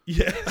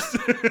 Yes.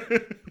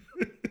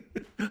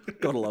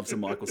 Gotta love some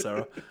Michael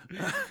Cera.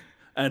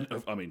 And,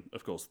 I mean,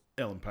 of course,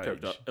 Ellen Page.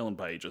 Ellen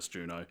Page as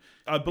Juno.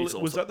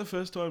 Was that the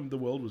first time the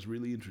world was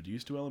really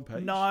introduced to Ellen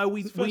Page? No,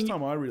 it's the first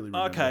time I really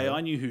remember her.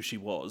 I knew who she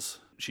was.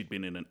 She'd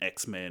been in an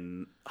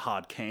X-Men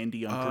Hard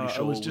Candy, I'm pretty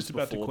sure. I was just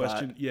about to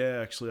question. That.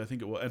 Yeah, actually, I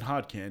think it was. And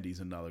Hard Candy's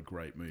another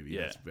great movie.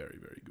 Yeah. It's very,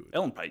 very good.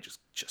 Ellen Page is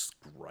just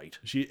great.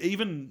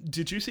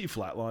 Did you see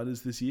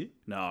Flatliners this year?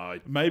 No.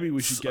 Maybe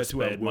we should get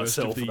to our worst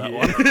of the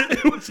year.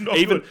 It was not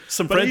even good.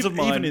 Some friends of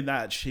mine. Even in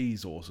that,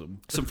 she's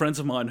awesome. Some friends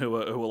of mine who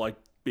were like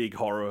big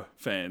horror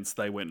fans,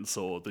 they went and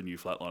saw the new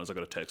Flatliners. I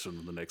got a text from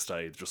them the next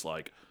day, just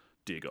like,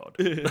 dear God.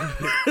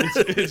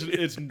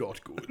 it's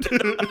not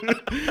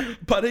good.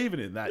 But even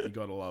in that, you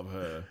gotta love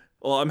her.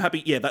 Well, I'm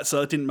happy. Yeah, that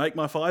didn't make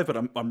my 5, but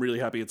I'm really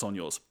happy it's on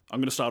yours. I'm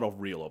going to start off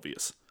real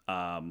obvious.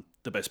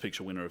 The Best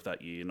Picture winner of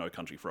that year, No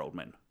Country for Old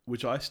Men.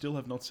 Which I still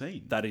have not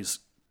seen. That is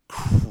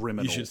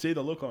criminal. You should see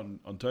the look on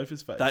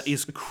Topher's face. That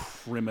is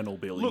criminal,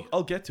 Billy. Look,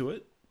 I'll get to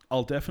it.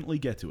 I'll definitely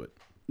get to it.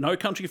 No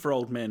Country for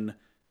Old Men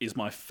is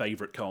my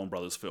favourite Coen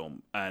Brothers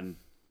film, and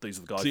these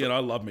are the guys. And I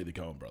love me the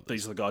Coen Brothers.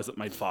 These are the guys that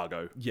made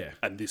Fargo. Yeah,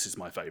 and this is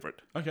my favourite.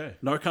 Okay.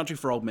 No Country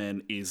for Old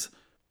Men is,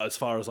 as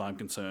far as I'm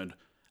concerned,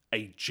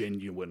 a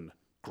genuine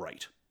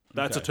great.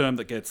 That's a term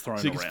that gets thrown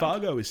around.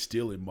 Fargo is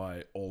still in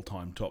my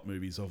all-time top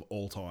movies of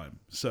all time.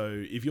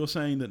 So if you're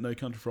saying that No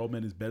Country for Old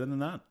Men is better than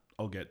that,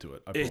 I'll get to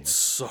it. I promise. It's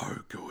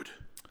so good.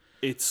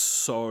 It's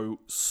so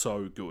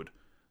good.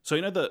 So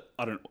you know that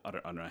I don't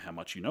know how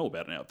much you know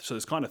about it now. So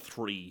there's kind of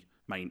 3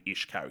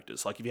 main-ish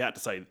characters. Like if you had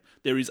to say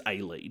there is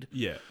a lead,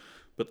 yeah,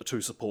 but the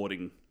 2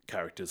 supporting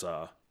characters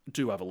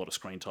do have a lot of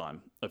screen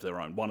time of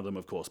their own. One of them,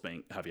 of course,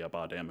 being Javier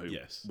Bardem, who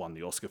won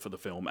the Oscar for the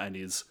film and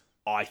is,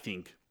 I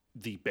think,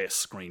 the best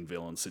screen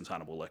villain since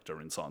Hannibal Lecter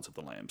in Silence of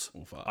the Lambs.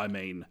 I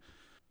mean,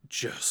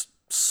 just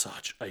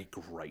such a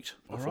great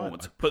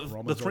performance. Right,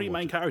 but the 3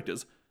 main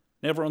characters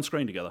never on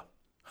screen together.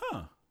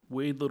 Huh.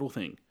 Weird little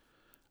thing.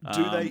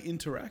 Do they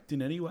interact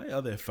in any way?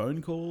 Are there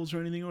phone calls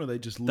or anything, or are they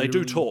just literally... They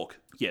do talk.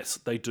 Yes,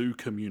 they do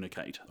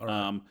communicate.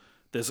 Right.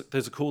 There's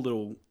a cool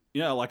little...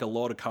 like a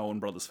lot of Coen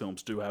Brothers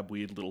films do have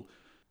weird little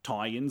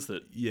tie-ins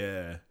that...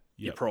 Yeah.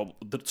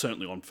 That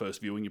certainly on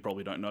first viewing you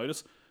probably don't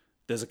notice.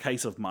 There's a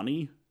case of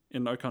money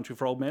in No Country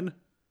for Old Men.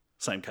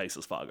 Same case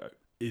as Fargo.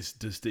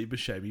 Does Steve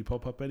Buscemi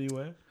pop up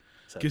anywhere?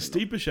 Because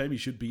Steve Buscemi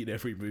should be in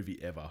every movie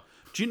ever.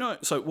 Do you know...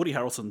 So Woody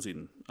Harrelson's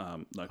in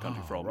No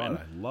Country for Old Men.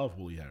 I love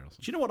Woody Harrelson.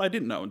 Do you know what I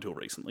didn't know until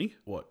recently?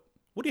 What?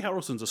 Woody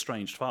Harrelson's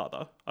estranged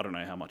father, I don't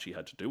know how much he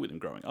had to do with him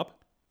growing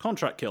up,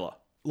 contract killer.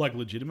 Like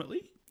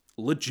legitimately?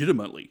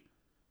 Legitimately.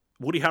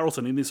 Woody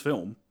Harrelson in this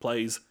film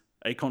plays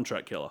a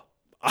contract killer.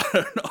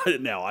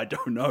 I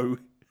don't know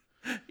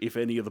if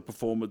any of the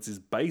performance is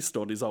based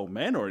on his old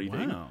man or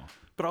anything. Wow.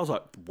 But I was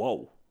like,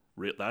 whoa,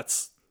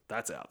 that's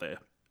out there.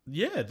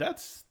 Yeah,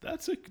 that's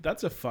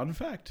a fun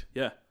fact.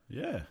 Yeah.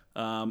 Yeah.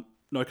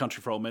 No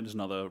Country for Old Men is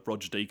another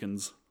Roger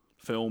Deakins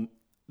film.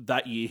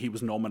 That year he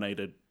was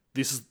nominated.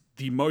 This is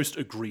the most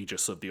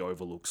egregious of the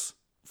overlooks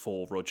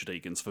for Roger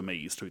Deakins for me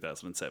is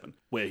 2007,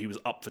 where he was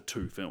up for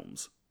 2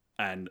 films.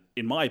 And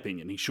in my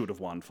opinion, he should have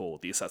won for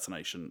The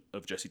Assassination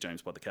of Jesse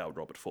James by the Coward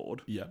Robert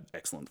Ford. Yeah.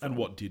 Excellent film. And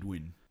what did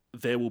win?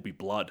 There Will Be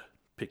Blood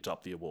picked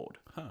up the award.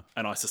 Huh.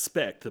 And I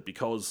suspect that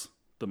because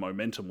the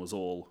momentum was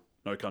all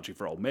No Country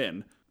for Old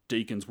Men,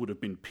 Deakins would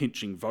have been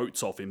pinching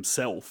votes off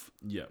himself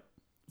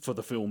for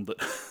the film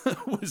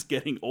that was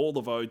getting all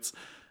the votes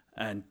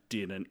and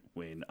didn't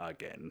win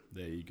again.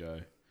 There you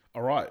go.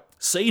 All right.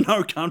 See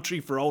No Country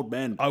for Old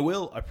Men. I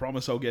will. I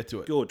promise I'll get to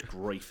it. Good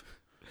grief.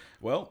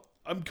 Well,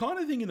 I'm kind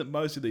of thinking that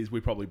most of these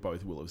we probably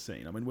both will have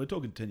seen. I mean, we're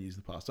talking 10 years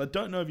in the past. I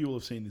don't know if you will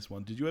have seen this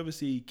one. Did you ever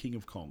see King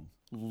of Kong?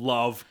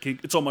 Love King.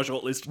 It's on my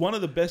short list. One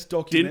of the best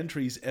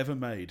documentaries ever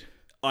made.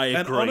 I agree.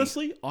 And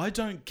honestly, I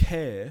don't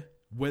care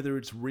whether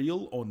it's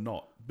real or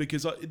not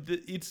because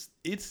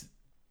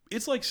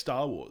it's like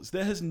Star Wars.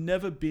 There has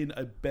never been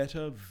a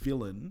better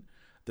villain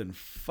than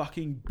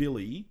fucking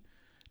Billy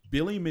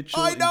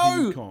Mitchell in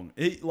King of Kong.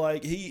 He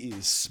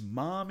is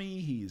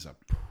smarmy. He is a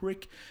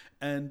prick.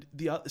 And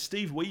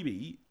Steve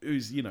Wiebe,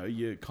 who's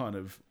your kind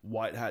of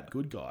white hat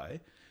good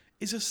guy,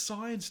 is a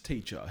science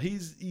teacher.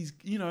 He's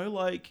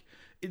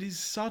it is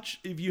such.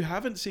 If you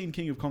haven't seen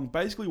King of Kong,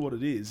 basically what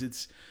it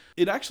is,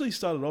 it actually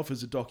started off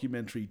as a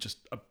documentary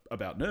just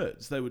about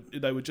nerds.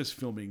 They were just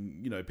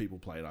filming people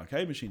playing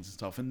arcade machines and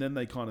stuff, and then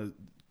they kind of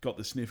got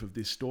the sniff of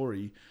this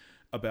story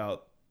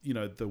about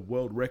the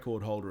world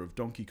record holder of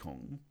Donkey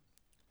Kong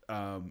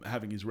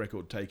having his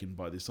record taken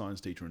by this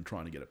science teacher and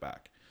trying to get it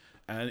back.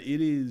 and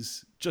it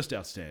is just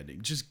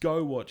outstanding. Just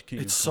go watch King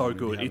of Kong. It's so if you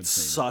good. haven't It's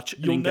seen it. such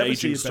an You'll never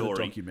engaging see a better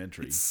story.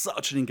 documentary. It's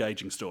such an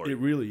engaging story. It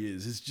really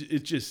is. It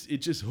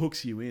just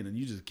hooks you in, and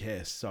you just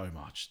care so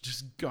much.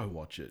 Just go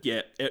watch it.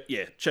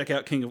 Yeah. Check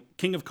out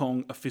King of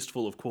Kong: A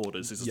Fistful of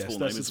Quarters. Is its full name,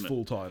 that's its isn't it?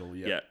 full title.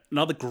 Yeah. Yeah,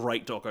 another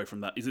great doco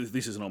from that.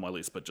 This isn't on my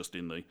list, but just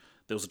there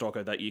was a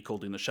doco that year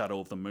called In the Shadow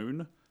of the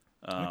Moon.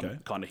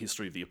 Kind of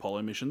history of the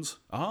Apollo missions.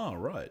 Ah,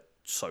 right.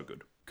 So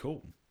good.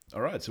 Cool.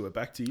 All right, so we're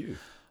back to you.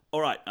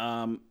 All right.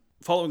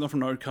 Following on from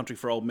No Country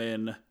for Old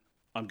Men,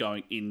 I'm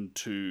going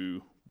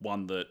into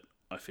one that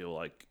I feel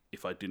like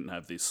if I didn't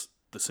have this,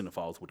 the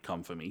cinephiles would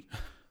come for me.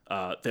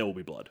 There Will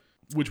Be Blood.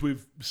 Which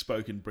we've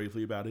spoken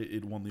briefly about.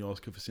 It won the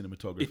Oscar for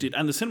cinematography. It did,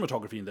 and the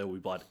cinematography in There Will Be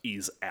Blood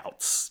is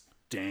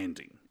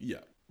outstanding. Yeah.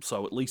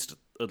 So at least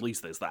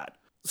there's that.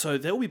 So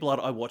There Will Be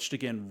Blood I watched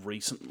again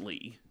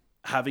recently,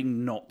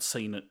 having not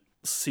seen it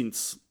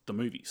since the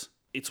movies.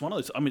 It's one of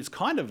those. I mean, it's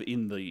kind of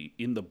in the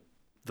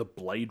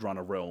Blade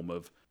Runner realm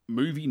of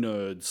movie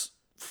nerds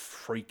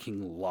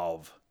freaking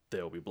love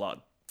There Will Be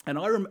Blood, and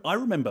I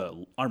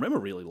remember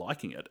really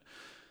liking it,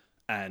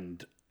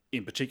 and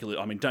in particular,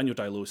 I mean, Daniel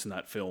Day-Lewis in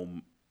that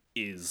film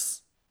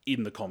is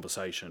in the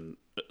conversation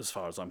as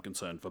far as I'm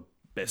concerned for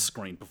best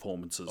screen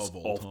performances of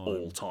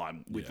all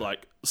time with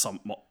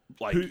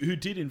who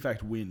did in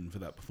fact win for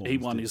that performance. He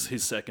won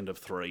his second of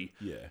 3.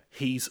 Yeah,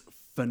 he's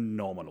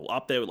phenomenal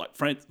up there with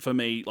for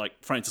me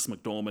Francis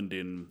McDormand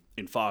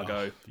in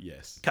Fargo.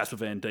 Yes, Casper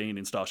Van Dien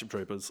in Starship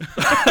Troopers.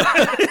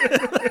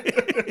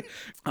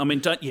 I mean,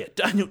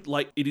 Daniel,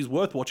 it is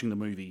worth watching the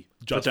movie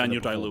just for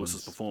Daniel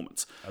Day-Lewis's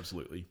performance.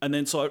 Absolutely. And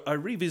then so I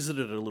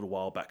revisited it a little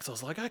while back because I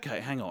was like, okay,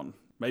 hang on,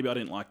 maybe I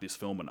didn't like this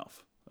film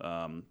enough.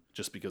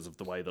 Just because of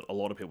the way that a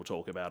lot of people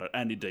talk about it,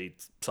 and indeed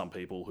some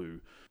people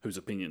whose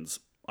opinions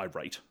I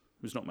rate.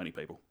 There's not many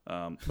people.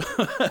 I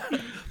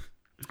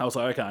was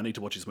like, okay, I need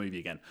to watch this movie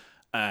again,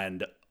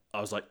 and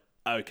I was like,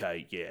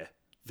 okay, yeah,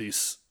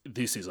 this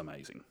is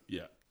amazing.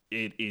 Yeah,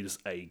 it is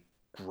a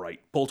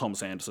great Paul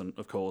Thomas Anderson,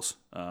 of course.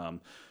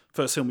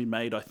 First film he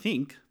made, I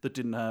think, that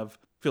didn't have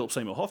Philip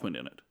Seymour Hoffman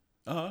in it.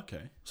 Oh,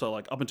 okay. So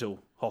up until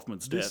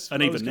Hoffman's death,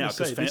 and even now,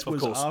 because this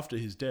was after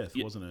his death,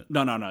 wasn't it?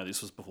 No,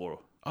 this was before.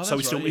 Oh, so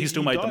he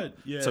still made died.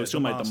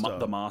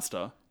 the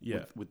Master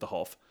with the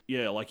Hoff.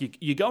 Yeah,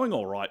 you're going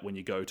all right when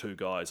you go two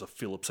guys of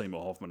Philip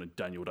Seymour Hoffman and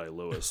Daniel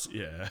Day-Lewis.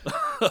 Yeah.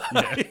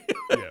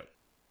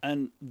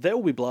 And There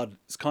Will Be Blood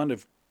is kind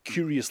of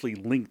curiously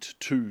linked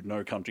to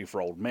No Country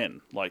for Old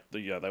Men.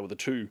 They were the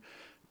two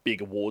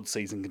big award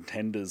season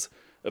contenders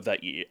of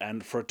that year,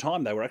 and for a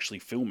time they were actually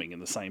filming in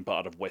the same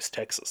part of West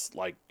Texas.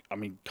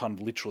 Kind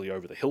of literally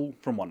over the hill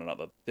from one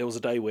another. There was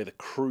a day where the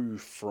crew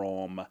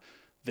from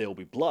There Will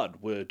Be Blood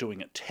were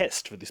doing a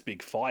test for this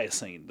big fire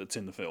scene that's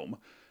in the film,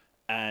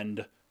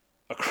 and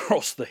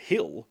across the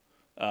hill,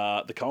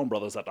 the Coen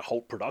brothers had to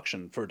halt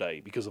production for a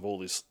day because of all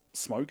this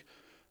smoke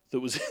that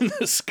was in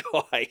the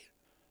sky.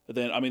 But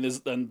then,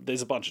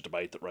 there's a bunch of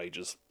debate that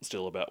rages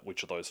still about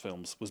which of those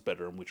films was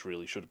better and which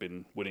really should have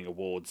been winning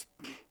awards.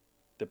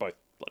 They're both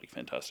bloody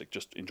fantastic.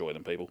 Just enjoy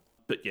them, people.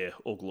 But yeah,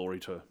 all glory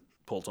to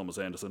Paul Thomas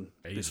Anderson.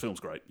 This film's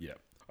great. Yeah.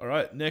 All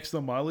right, next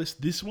on my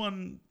list. This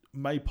one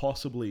may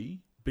possibly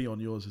be on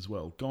yours as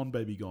well. Gone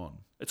Baby Gone.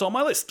 It's on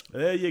my list.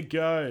 There you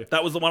go.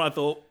 That was the one I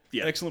thought.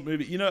 Yeah. Excellent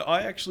movie.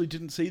 I actually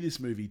didn't see this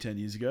movie 10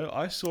 years ago.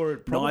 I saw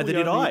it probably Neither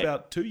did I.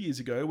 About 2 years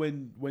ago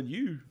when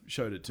you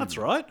showed it to me. That's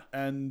right.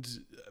 And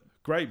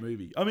great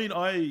movie. I mean,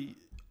 I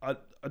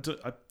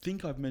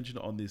think I've mentioned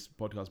it on this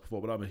podcast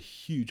before, but I'm a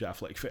huge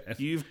Affleck fan.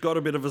 You've got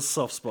a bit of a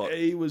soft spot.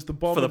 He was the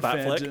Bond of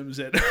Phantoms,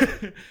 and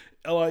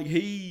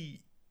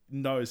he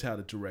knows how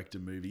to direct a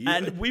movie.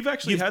 And we've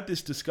actually had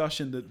this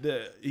discussion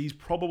that he's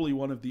probably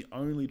one of the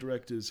only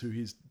directors who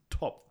his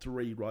top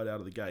 3 right out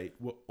of the gate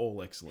were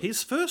all excellent.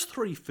 His first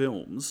 3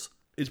 films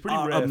it's pretty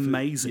are rare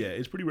amazing.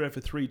 It's pretty rare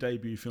for 3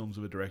 debut films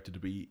of a director to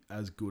be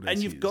as good as And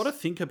his. you've got to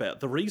think about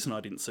the reason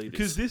I didn't see this.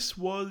 Because this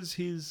was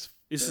his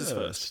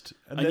first.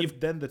 And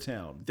then The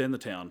Town. Then The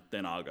Town,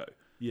 then Argo.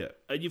 Yeah.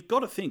 And you've got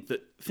to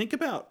think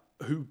about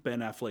who Ben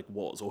Affleck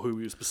was, or who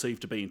he was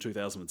perceived to be in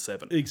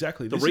 2007.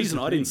 Exactly. The reason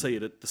I didn't see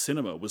it at the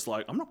cinema was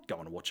I'm not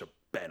going to watch a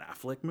Ben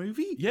Affleck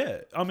movie. Yeah.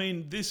 I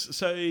mean,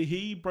 so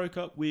he broke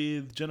up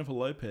with Jennifer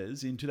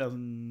Lopez in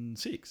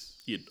 2006.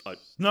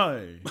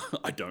 No.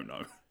 I don't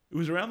know. It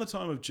was around the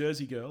time of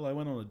Jersey Girl. I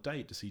went on a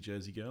date to see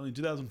Jersey Girl in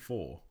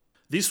 2004.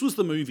 This was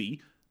the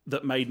movie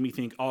that made me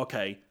think,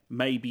 okay,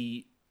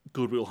 maybe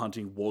Good Will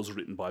Hunting was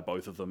written by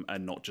both of them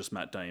and not just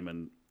Matt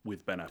Damon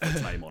with Ben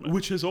Affleck's name on it.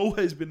 Which has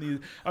always been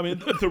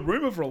the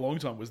rumor for a long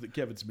time was that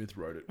Kevin Smith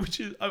wrote it, which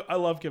is, I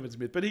love Kevin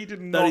Smith, but he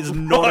did not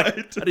write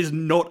it. That is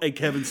not a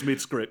Kevin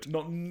Smith script.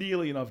 Not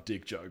nearly enough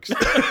dick jokes.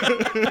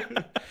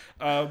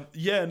 I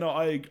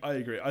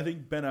agree. I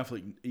think Ben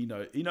Affleck,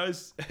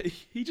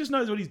 he just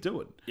knows what he's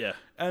doing. Yeah.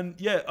 And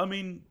yeah, I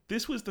mean,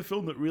 this was the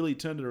film that really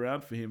turned it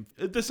around for him.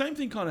 The same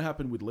thing kind of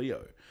happened with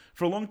Leo.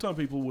 For a long time,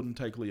 people wouldn't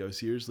take Leo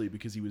seriously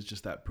because he was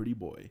just that pretty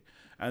boy.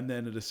 And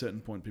then at a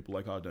certain point, people were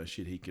like, oh no,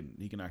 shit, he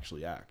can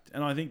actually act.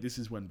 And I think this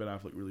is when Ben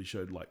Affleck really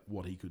showed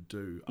what he could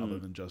do, other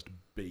than just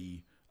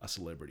be a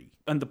celebrity.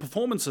 And the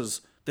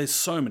performances, there's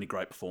so many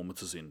great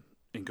performances in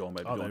Gone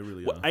Baby Gone. They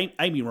really Well, are.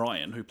 Amy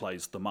Ryan, who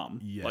plays the mum,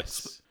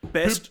 Yes.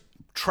 best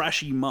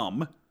trashy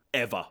mum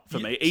ever for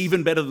me.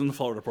 Even better than the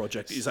Florida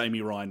Project is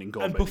Amy Ryan in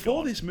Gone And Baby before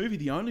Gone. this movie,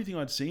 the only thing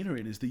I'd seen her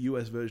in is the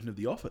US version of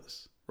The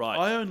Office. Right.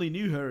 I only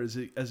knew her as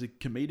a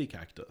comedic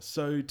actor.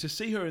 So to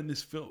see her in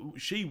this film,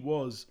 she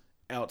was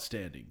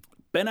outstanding.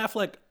 Ben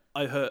Affleck,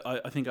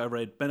 I think I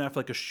read Ben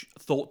Affleck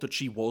thought that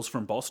she was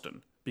from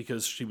Boston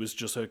because she was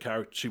just her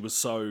character. She was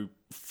so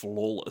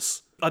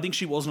flawless. I think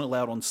she wasn't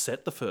allowed on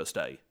set the first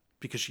day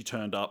because she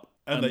turned up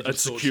And they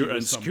just thought she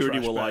was some security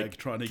trash were bag like,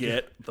 trying to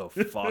get the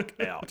fuck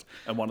out.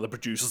 And one of the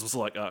producers was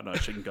like, oh no,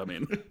 she can come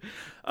in.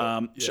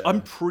 Yeah.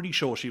 I'm pretty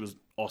sure she was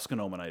Oscar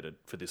nominated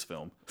for this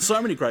film.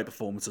 So many great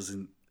performances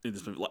in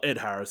this movie. Like Ed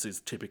Harris is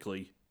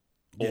typically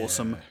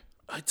awesome.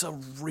 It's a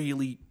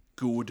really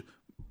good,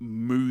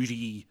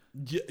 moody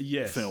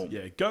Yes. film.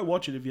 Yeah. Go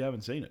watch it if you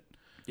haven't seen it.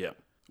 Yeah.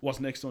 What's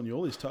next on your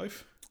list,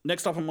 Toph?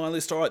 Next up on my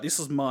list, all right, this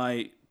is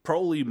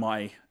probably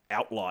my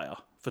outlier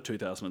for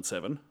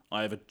 2007.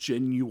 I have a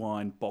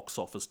genuine box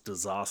office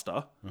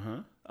disaster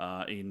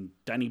in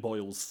Danny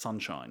Boyle's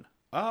Sunshine.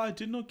 I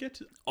did not get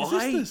to... Is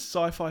this the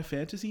sci-fi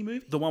fantasy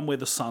movie? The one where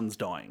the sun's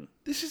dying.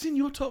 This is in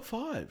your top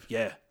 5.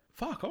 Yeah.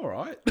 Fuck, all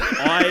right.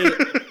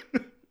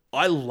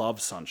 I love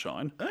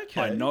Sunshine.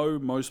 Okay. I know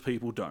most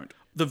people don't.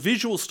 The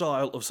visual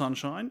style of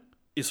Sunshine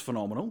is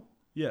phenomenal,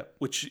 Yeah.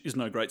 which is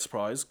no great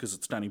surprise because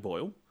it's Danny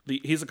Boyle.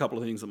 Here's a couple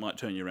of things that might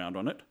turn you around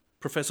on it.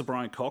 Professor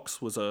Brian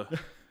Cox was a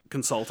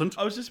consultant.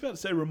 I was just about to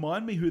say,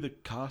 remind me who the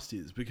cast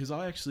is, because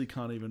I actually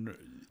can't even...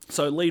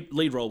 So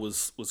lead role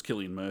was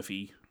Cillian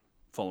Murphy,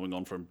 following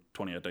on from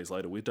 28 Days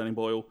Later with Danny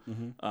Boyle.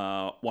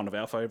 One of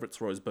our favourites,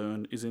 Rose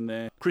Byrne, is in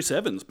there. Chris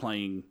Evans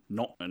playing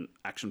not an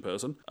action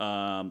person.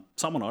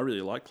 Someone I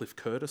really like, Cliff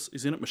Curtis,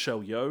 is in it.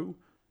 Michelle Yeoh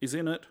is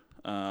in it.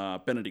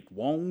 Benedict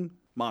Wong,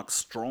 Mark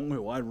Strong,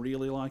 who I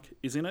really like,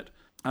 is in it.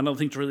 Another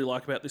thing to really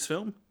like about this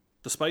film,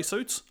 the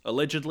spacesuits,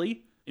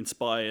 allegedly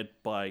inspired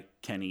by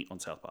Kenny on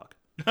South Park.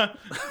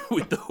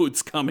 With the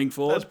hoods coming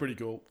forward. That's pretty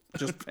cool.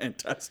 Just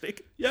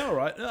fantastic. Yeah, all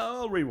right.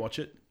 I'll rewatch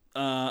it.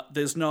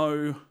 There's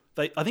no...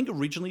 I think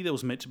originally there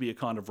was meant to be a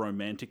kind of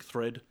romantic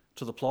thread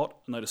to the plot,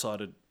 and they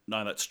decided,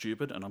 no, that's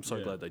stupid, and I'm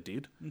so glad they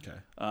did.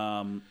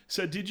 Okay.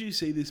 So did you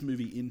see this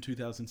movie in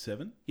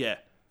 2007? Yeah.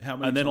 How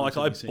many and then times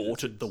I have you seen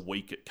bought it it the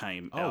week it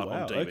came Oh, out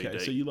wow. on DVD. Okay,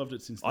 so you loved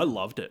it since then. I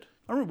loved it.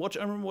 I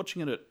remember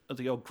watching it at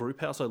the old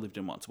group house I lived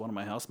in once. One of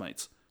my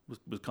housemates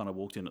was kind of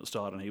walked in at the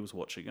start and he was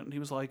watching it and he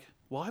was like,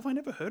 why have I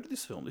never heard of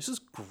this film? This is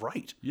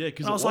great. Yeah,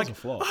 because I it was was like, a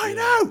flop. I Yeah.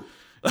 know.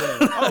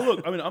 Yeah. Oh,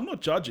 look, I mean, I'm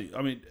not judging.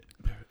 I mean,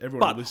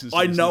 everyone But who listens to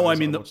I this know knows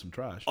I'm in I watch some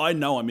trash. I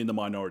know I'm in the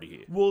minority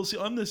here. Well, see,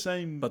 I'm the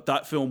same. But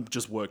that film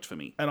just worked for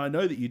me. And I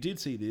know that you did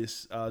see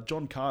this,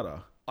 John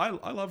Carter. I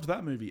loved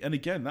that movie. And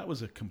again, that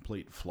was a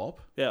complete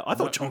flop. Yeah, I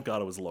thought John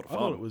Carter was a lot of I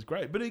thought it fun. was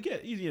great. But again,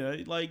 you know,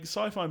 like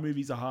sci-fi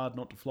movies are hard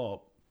not to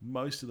flop.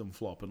 Most of them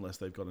flop unless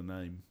they've got a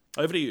name.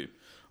 Over to you.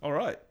 All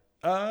right.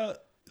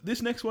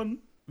 This next one,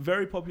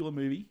 very popular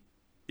movie.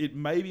 It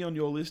may be on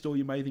your list or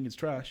you may think it's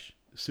trash.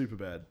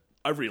 Superbad.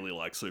 I really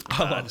like I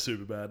Superbad. love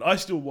Superbad. I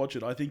still watch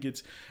it. I think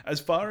it's, as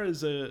far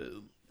as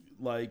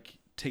like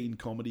teen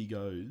comedy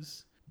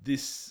goes,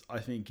 this I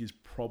think is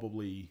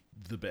probably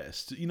the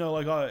best. You know,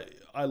 like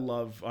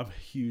I'm a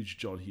huge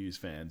John Hughes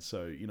fan,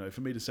 so you know,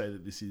 for me to say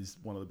that this is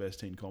one of the best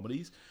teen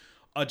comedies,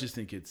 I just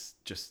think it's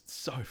just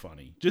so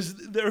funny.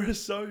 Just there are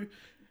so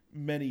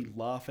many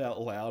laugh out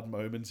loud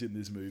moments in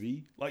this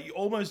movie. Like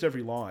almost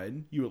every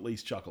line, you at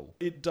least chuckle.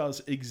 It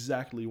does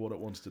exactly what it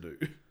wants to do.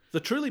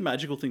 The truly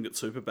magical thing that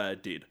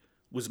Superbad did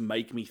was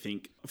make me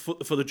think,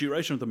 for the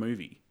duration of the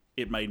movie,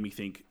 it made me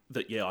think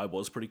that, yeah, I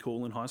was pretty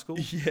cool in high school.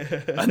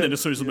 Yeah. And then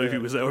as soon as the movie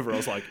was over, I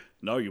was like,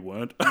 no, you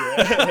weren't.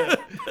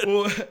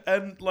 Well,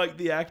 and like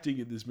the acting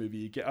in this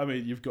movie, I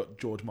mean, you've got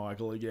George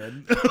Michael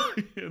again.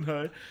 You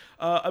know,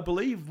 I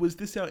believe, was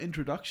this our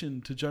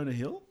introduction to Jonah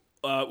Hill?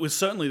 It was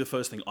certainly the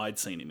first thing I'd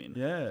seen him in.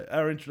 Yeah,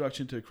 our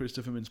introduction to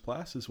Christopher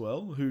Mintz-Plasse as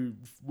well, who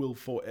will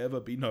forever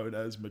be known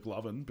as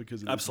McLovin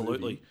because of this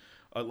Absolutely. movie.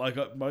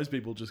 Most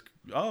people just,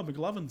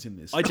 McLovin's in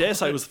this. I dare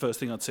say it was the first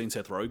thing I'd seen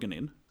Seth Rogen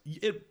in.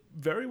 It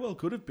very well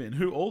could have been.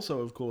 Who also,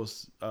 of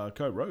course,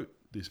 co-wrote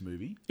this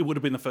movie. It would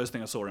have been the first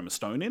thing I saw Emma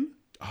Stone in.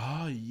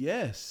 Ah,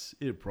 yes,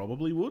 it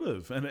probably would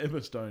have. And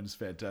Emma Stone's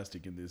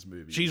fantastic in this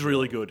movie. She's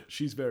really good.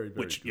 She's very,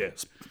 very Which, good.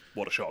 yes,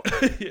 what a shock.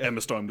 Emma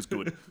Stone was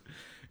good.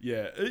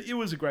 Yeah, it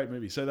was a great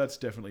movie. So that's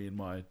definitely in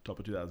my top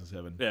of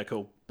 2007. Yeah,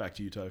 cool. Back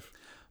to you, Toph.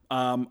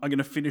 I'm going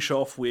to finish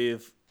off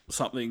with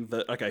something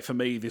that, okay, for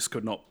me, this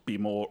could not be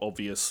more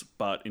obvious,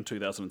 but in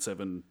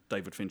 2007,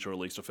 David Fincher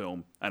released a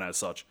film, and as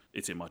such,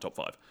 it's in my top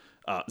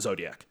 5.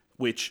 Zodiac,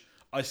 which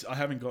I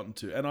haven't gotten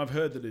to, and I've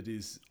heard that it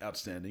is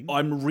outstanding.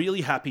 I'm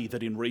really happy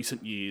that in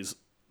recent years,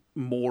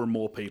 more and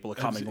more people are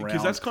coming around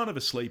because that's kind of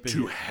a sleeper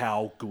to hit.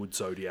 how good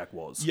Zodiac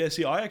was. Yeah,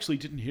 see, I actually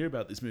didn't hear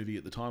about this movie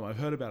at the time. I've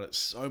heard about it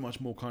so much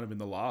more kind of in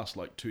the last,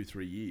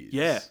 2-3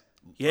 years.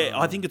 Yeah,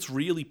 I think it's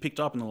really picked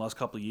up in the last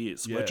couple of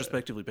years. Yeah.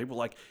 Retrospectively, people are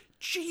like,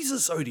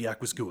 Jesus, Zodiac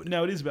was good.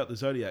 Now, it is about the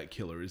Zodiac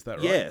Killer, is that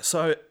right? Yeah,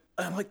 so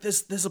And like,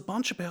 there's a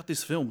bunch about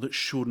this film that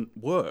shouldn't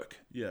work.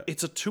 Yeah.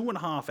 It's a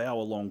 2.5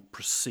 hour long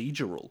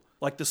procedural.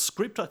 Like, the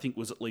script, I think,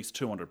 was at least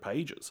 200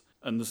 pages.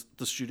 And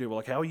the studio were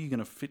like, how are you going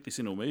to fit this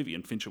into a movie?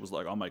 And Fincher was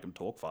like, I'll make them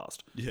talk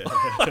fast. Yeah.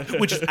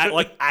 Which is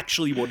like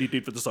actually what he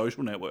did for The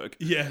Social Network.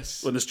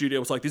 Yes. When the studio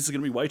was like, this is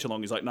going to be way too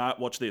long. He's like, nah,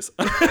 watch this.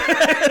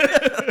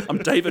 I'm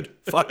David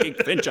fucking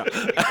Fincher.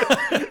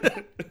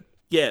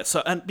 Yeah,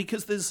 so, and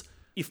because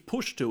if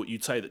pushed to it,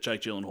 you'd say that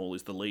Jake Gyllenhaal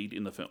is the lead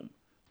in the film.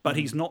 But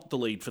he's not the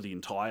lead for the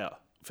entire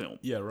film.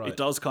 Yeah, right. It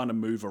does kind of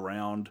move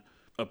around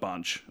a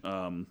bunch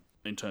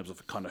in terms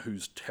of kind of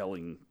who's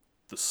telling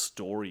the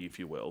story, if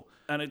you will.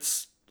 And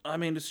it's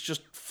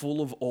just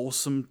full of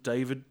awesome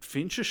David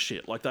Fincher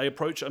shit. Like, they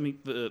approach,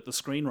 the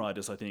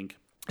screenwriters, I think,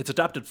 it's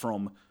adapted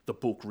from the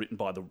book written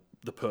by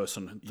the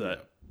person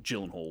that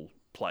Gyllenhaal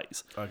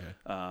plays. Okay.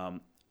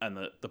 And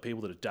the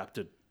people that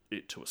adapted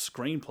it to a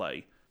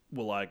screenplay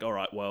were like, all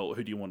right, well,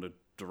 who do you want to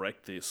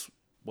direct this?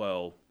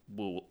 Well,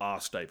 we'll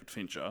ask David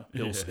Fincher.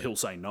 He'll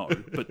say no,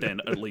 but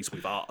then at least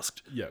we've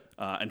asked. Yeah.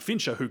 And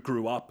Fincher, who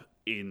grew up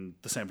in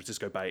the San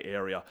Francisco Bay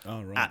Area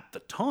at the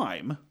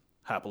time,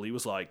 happily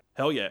was like,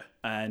 hell yeah,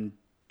 and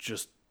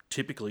just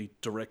typically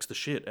directs the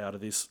shit out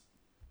of this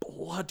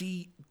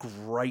bloody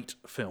great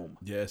film.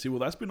 Yeah, see, well,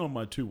 that's been on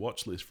my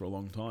to-watch list for a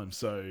long time,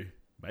 so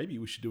maybe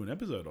we should do an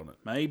episode on it.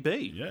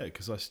 Maybe. Yeah,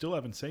 because I still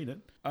haven't seen it.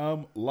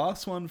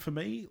 Last one for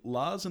me,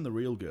 Lars and the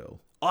Real Girl.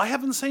 I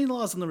haven't seen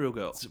Lars and the Real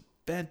Girl. It's a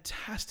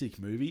fantastic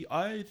movie.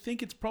 I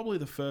think it's probably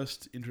the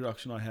first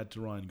introduction I had to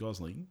Ryan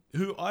Gosling,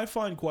 who I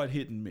find quite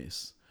hit and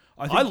miss.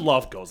 I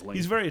love Gosling.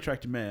 He's a very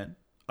attractive man.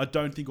 I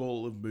don't think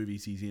all of the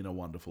movies he's in are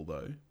wonderful,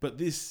 though. But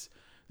this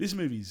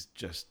movie's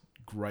just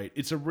great.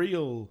 It's a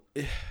real...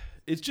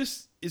 It's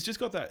just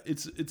got that...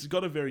 It's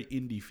got a very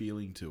indie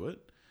feeling to it.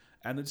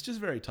 And it's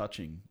just very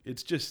touching.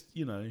 It's just,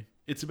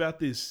 it's about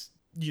this...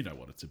 You know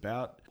what it's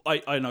about.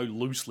 I know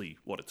loosely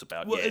what it's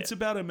about, Well, yeah. it's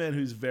about a man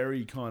who's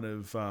very kind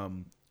of...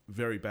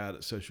 very bad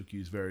at social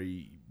cues,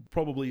 very...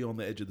 Probably on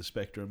the edge of the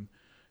spectrum,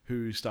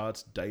 who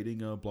starts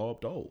dating a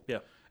blow-up doll. Yeah.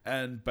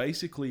 And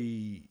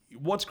basically,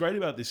 what's great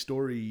about this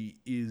story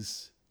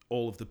is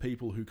all of the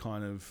people who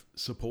kind of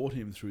support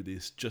him through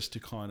this, just to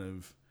kind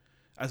of,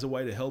 as a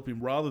way to help him,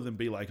 rather than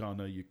be like, oh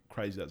no, you're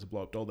crazy, that's a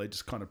blow-up doll. They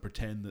just kind of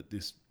pretend that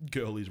this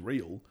girl is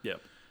real. Yeah.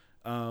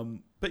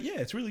 But yeah,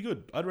 it's really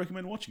good. I'd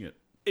recommend watching it.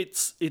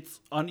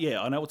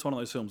 I know it's one of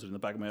those films that in the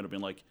back of my head I've been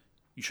like,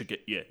 you should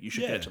get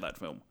to that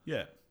film.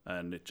 Yeah.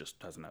 And it just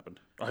hasn't happened.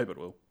 I hope it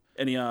will.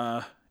 Any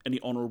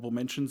honourable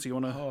mentions you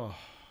want to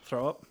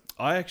throw up?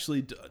 I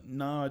actually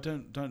I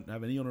don't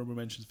have any honourable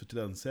mentions for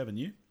 2007.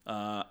 You?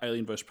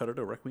 Alien vs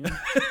Predator: Requiem.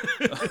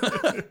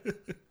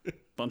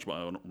 Bunch of my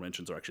honourable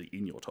mentions are actually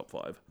in your top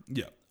 5.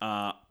 Yeah.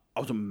 I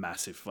was a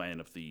massive fan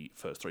of the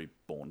first 3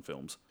 Bourne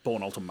films.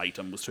 Bourne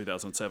Ultimatum was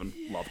 2007.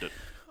 Yeah. Loved it.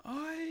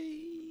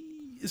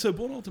 So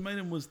Bourne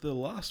Ultimatum was the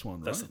last one,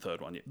 right? That's the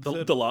third one. Yeah.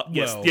 The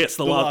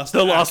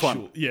last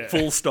one. Yeah.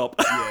 Full stop.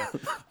 Yeah.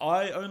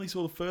 I only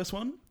saw the first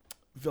one.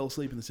 Fell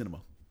asleep in the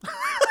cinema.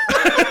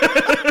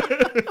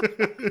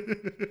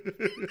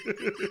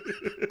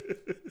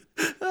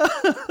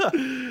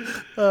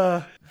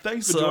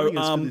 Thanks for joining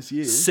us for this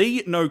year.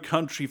 See No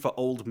Country for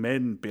Old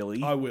Men,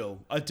 Billy. I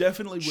will. I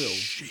definitely will.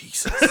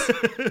 Jesus.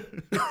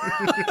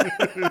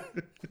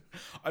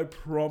 I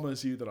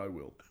promise you that I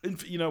will. And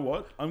you know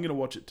what? I'm going to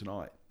watch it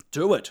tonight.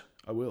 Do it.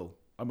 I will.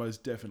 I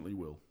most definitely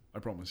will. I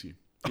promise you.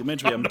 You're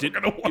meant to be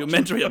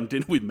having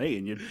dinner with me,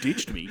 and you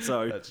ditched me.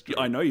 So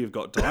I know you've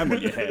got time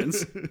on your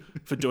hands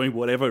for doing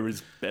whatever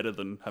is better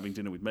than having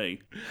dinner with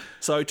me.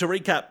 So to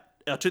recap,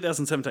 our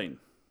 2017.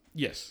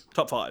 Yes.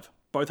 Top 5.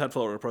 Both had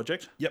Florida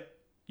Project. Yep.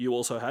 You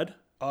also had?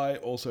 I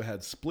also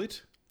had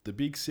Split, The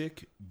Big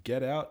Sick,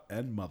 Get Out,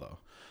 and Mother.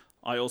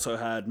 I also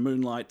had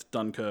Moonlight,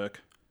 Dunkirk,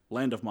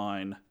 Land of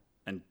Mine,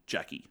 and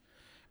Jackie.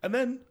 And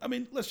then,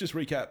 let's just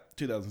recap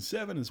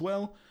 2007 as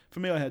well. For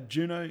me, I had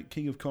Juno,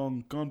 King of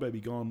Kong, Gone Baby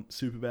Gone,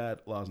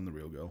 Superbad, Lars and the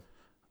Real Girl.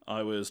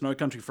 I was No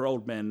Country for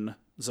Old Men,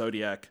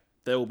 Zodiac,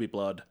 There Will Be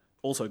Blood,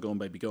 also Gone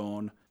Baby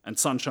Gone, and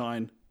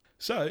Sunshine.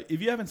 So,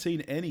 if you haven't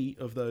seen any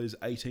of those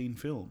 18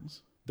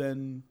 films,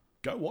 then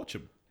go watch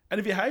them.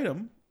 And if you hate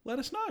them, let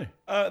us know.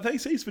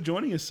 Thanks heaps for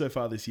joining us so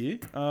far this year.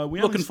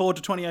 Looking forward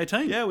to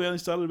 2018. Yeah, we only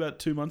started about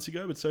 2 months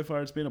ago, but so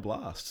far it's been a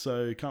blast.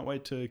 So can't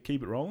wait to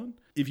keep it rolling.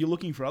 If you're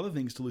looking for other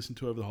things to listen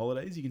to over the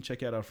holidays, you can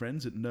check out our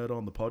friends at Nerd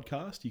On The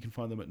Podcast. You can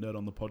find them at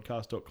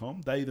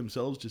nerdonthepodcast.com. They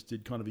themselves just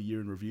did kind of a year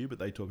in review, but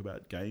they talk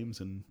about games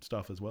and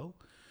stuff as well.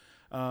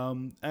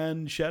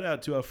 And shout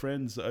out to our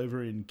friends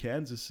over in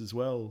Kansas as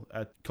well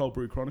at Cold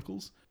Brew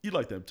Chronicles. You'd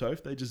like them,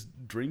 Toph. They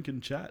just drink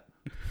and chat.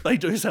 They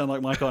do sound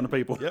like my kind of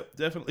people. Yep,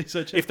 definitely.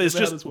 So check if there's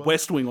them out just as well.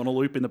 West Wing on a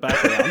loop in the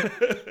background,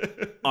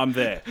 I'm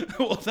there.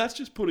 Well, that's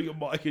just putting a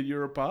mic in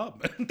your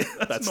apartment.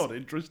 That's not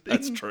interesting.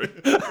 That's true.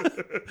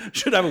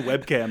 Should have a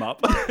webcam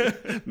up.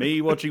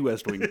 Me watching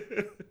West Wing.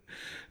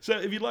 So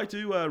if you'd like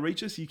to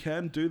reach us, you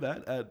can do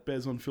that at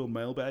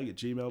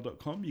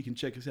bearsonfilmmailbag@gmail.com. You can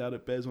check us out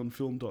at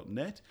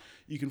bearsonfilm.net.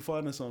 You can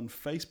find us on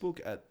Facebook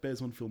at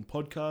Bears on Film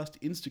Podcast,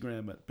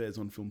 Instagram at Bears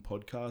on Film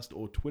Podcast,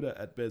 or Twitter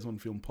at Bears on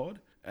Film Pod.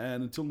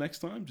 And until next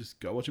time, just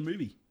go watch a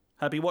movie.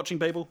 Happy watching,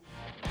 people.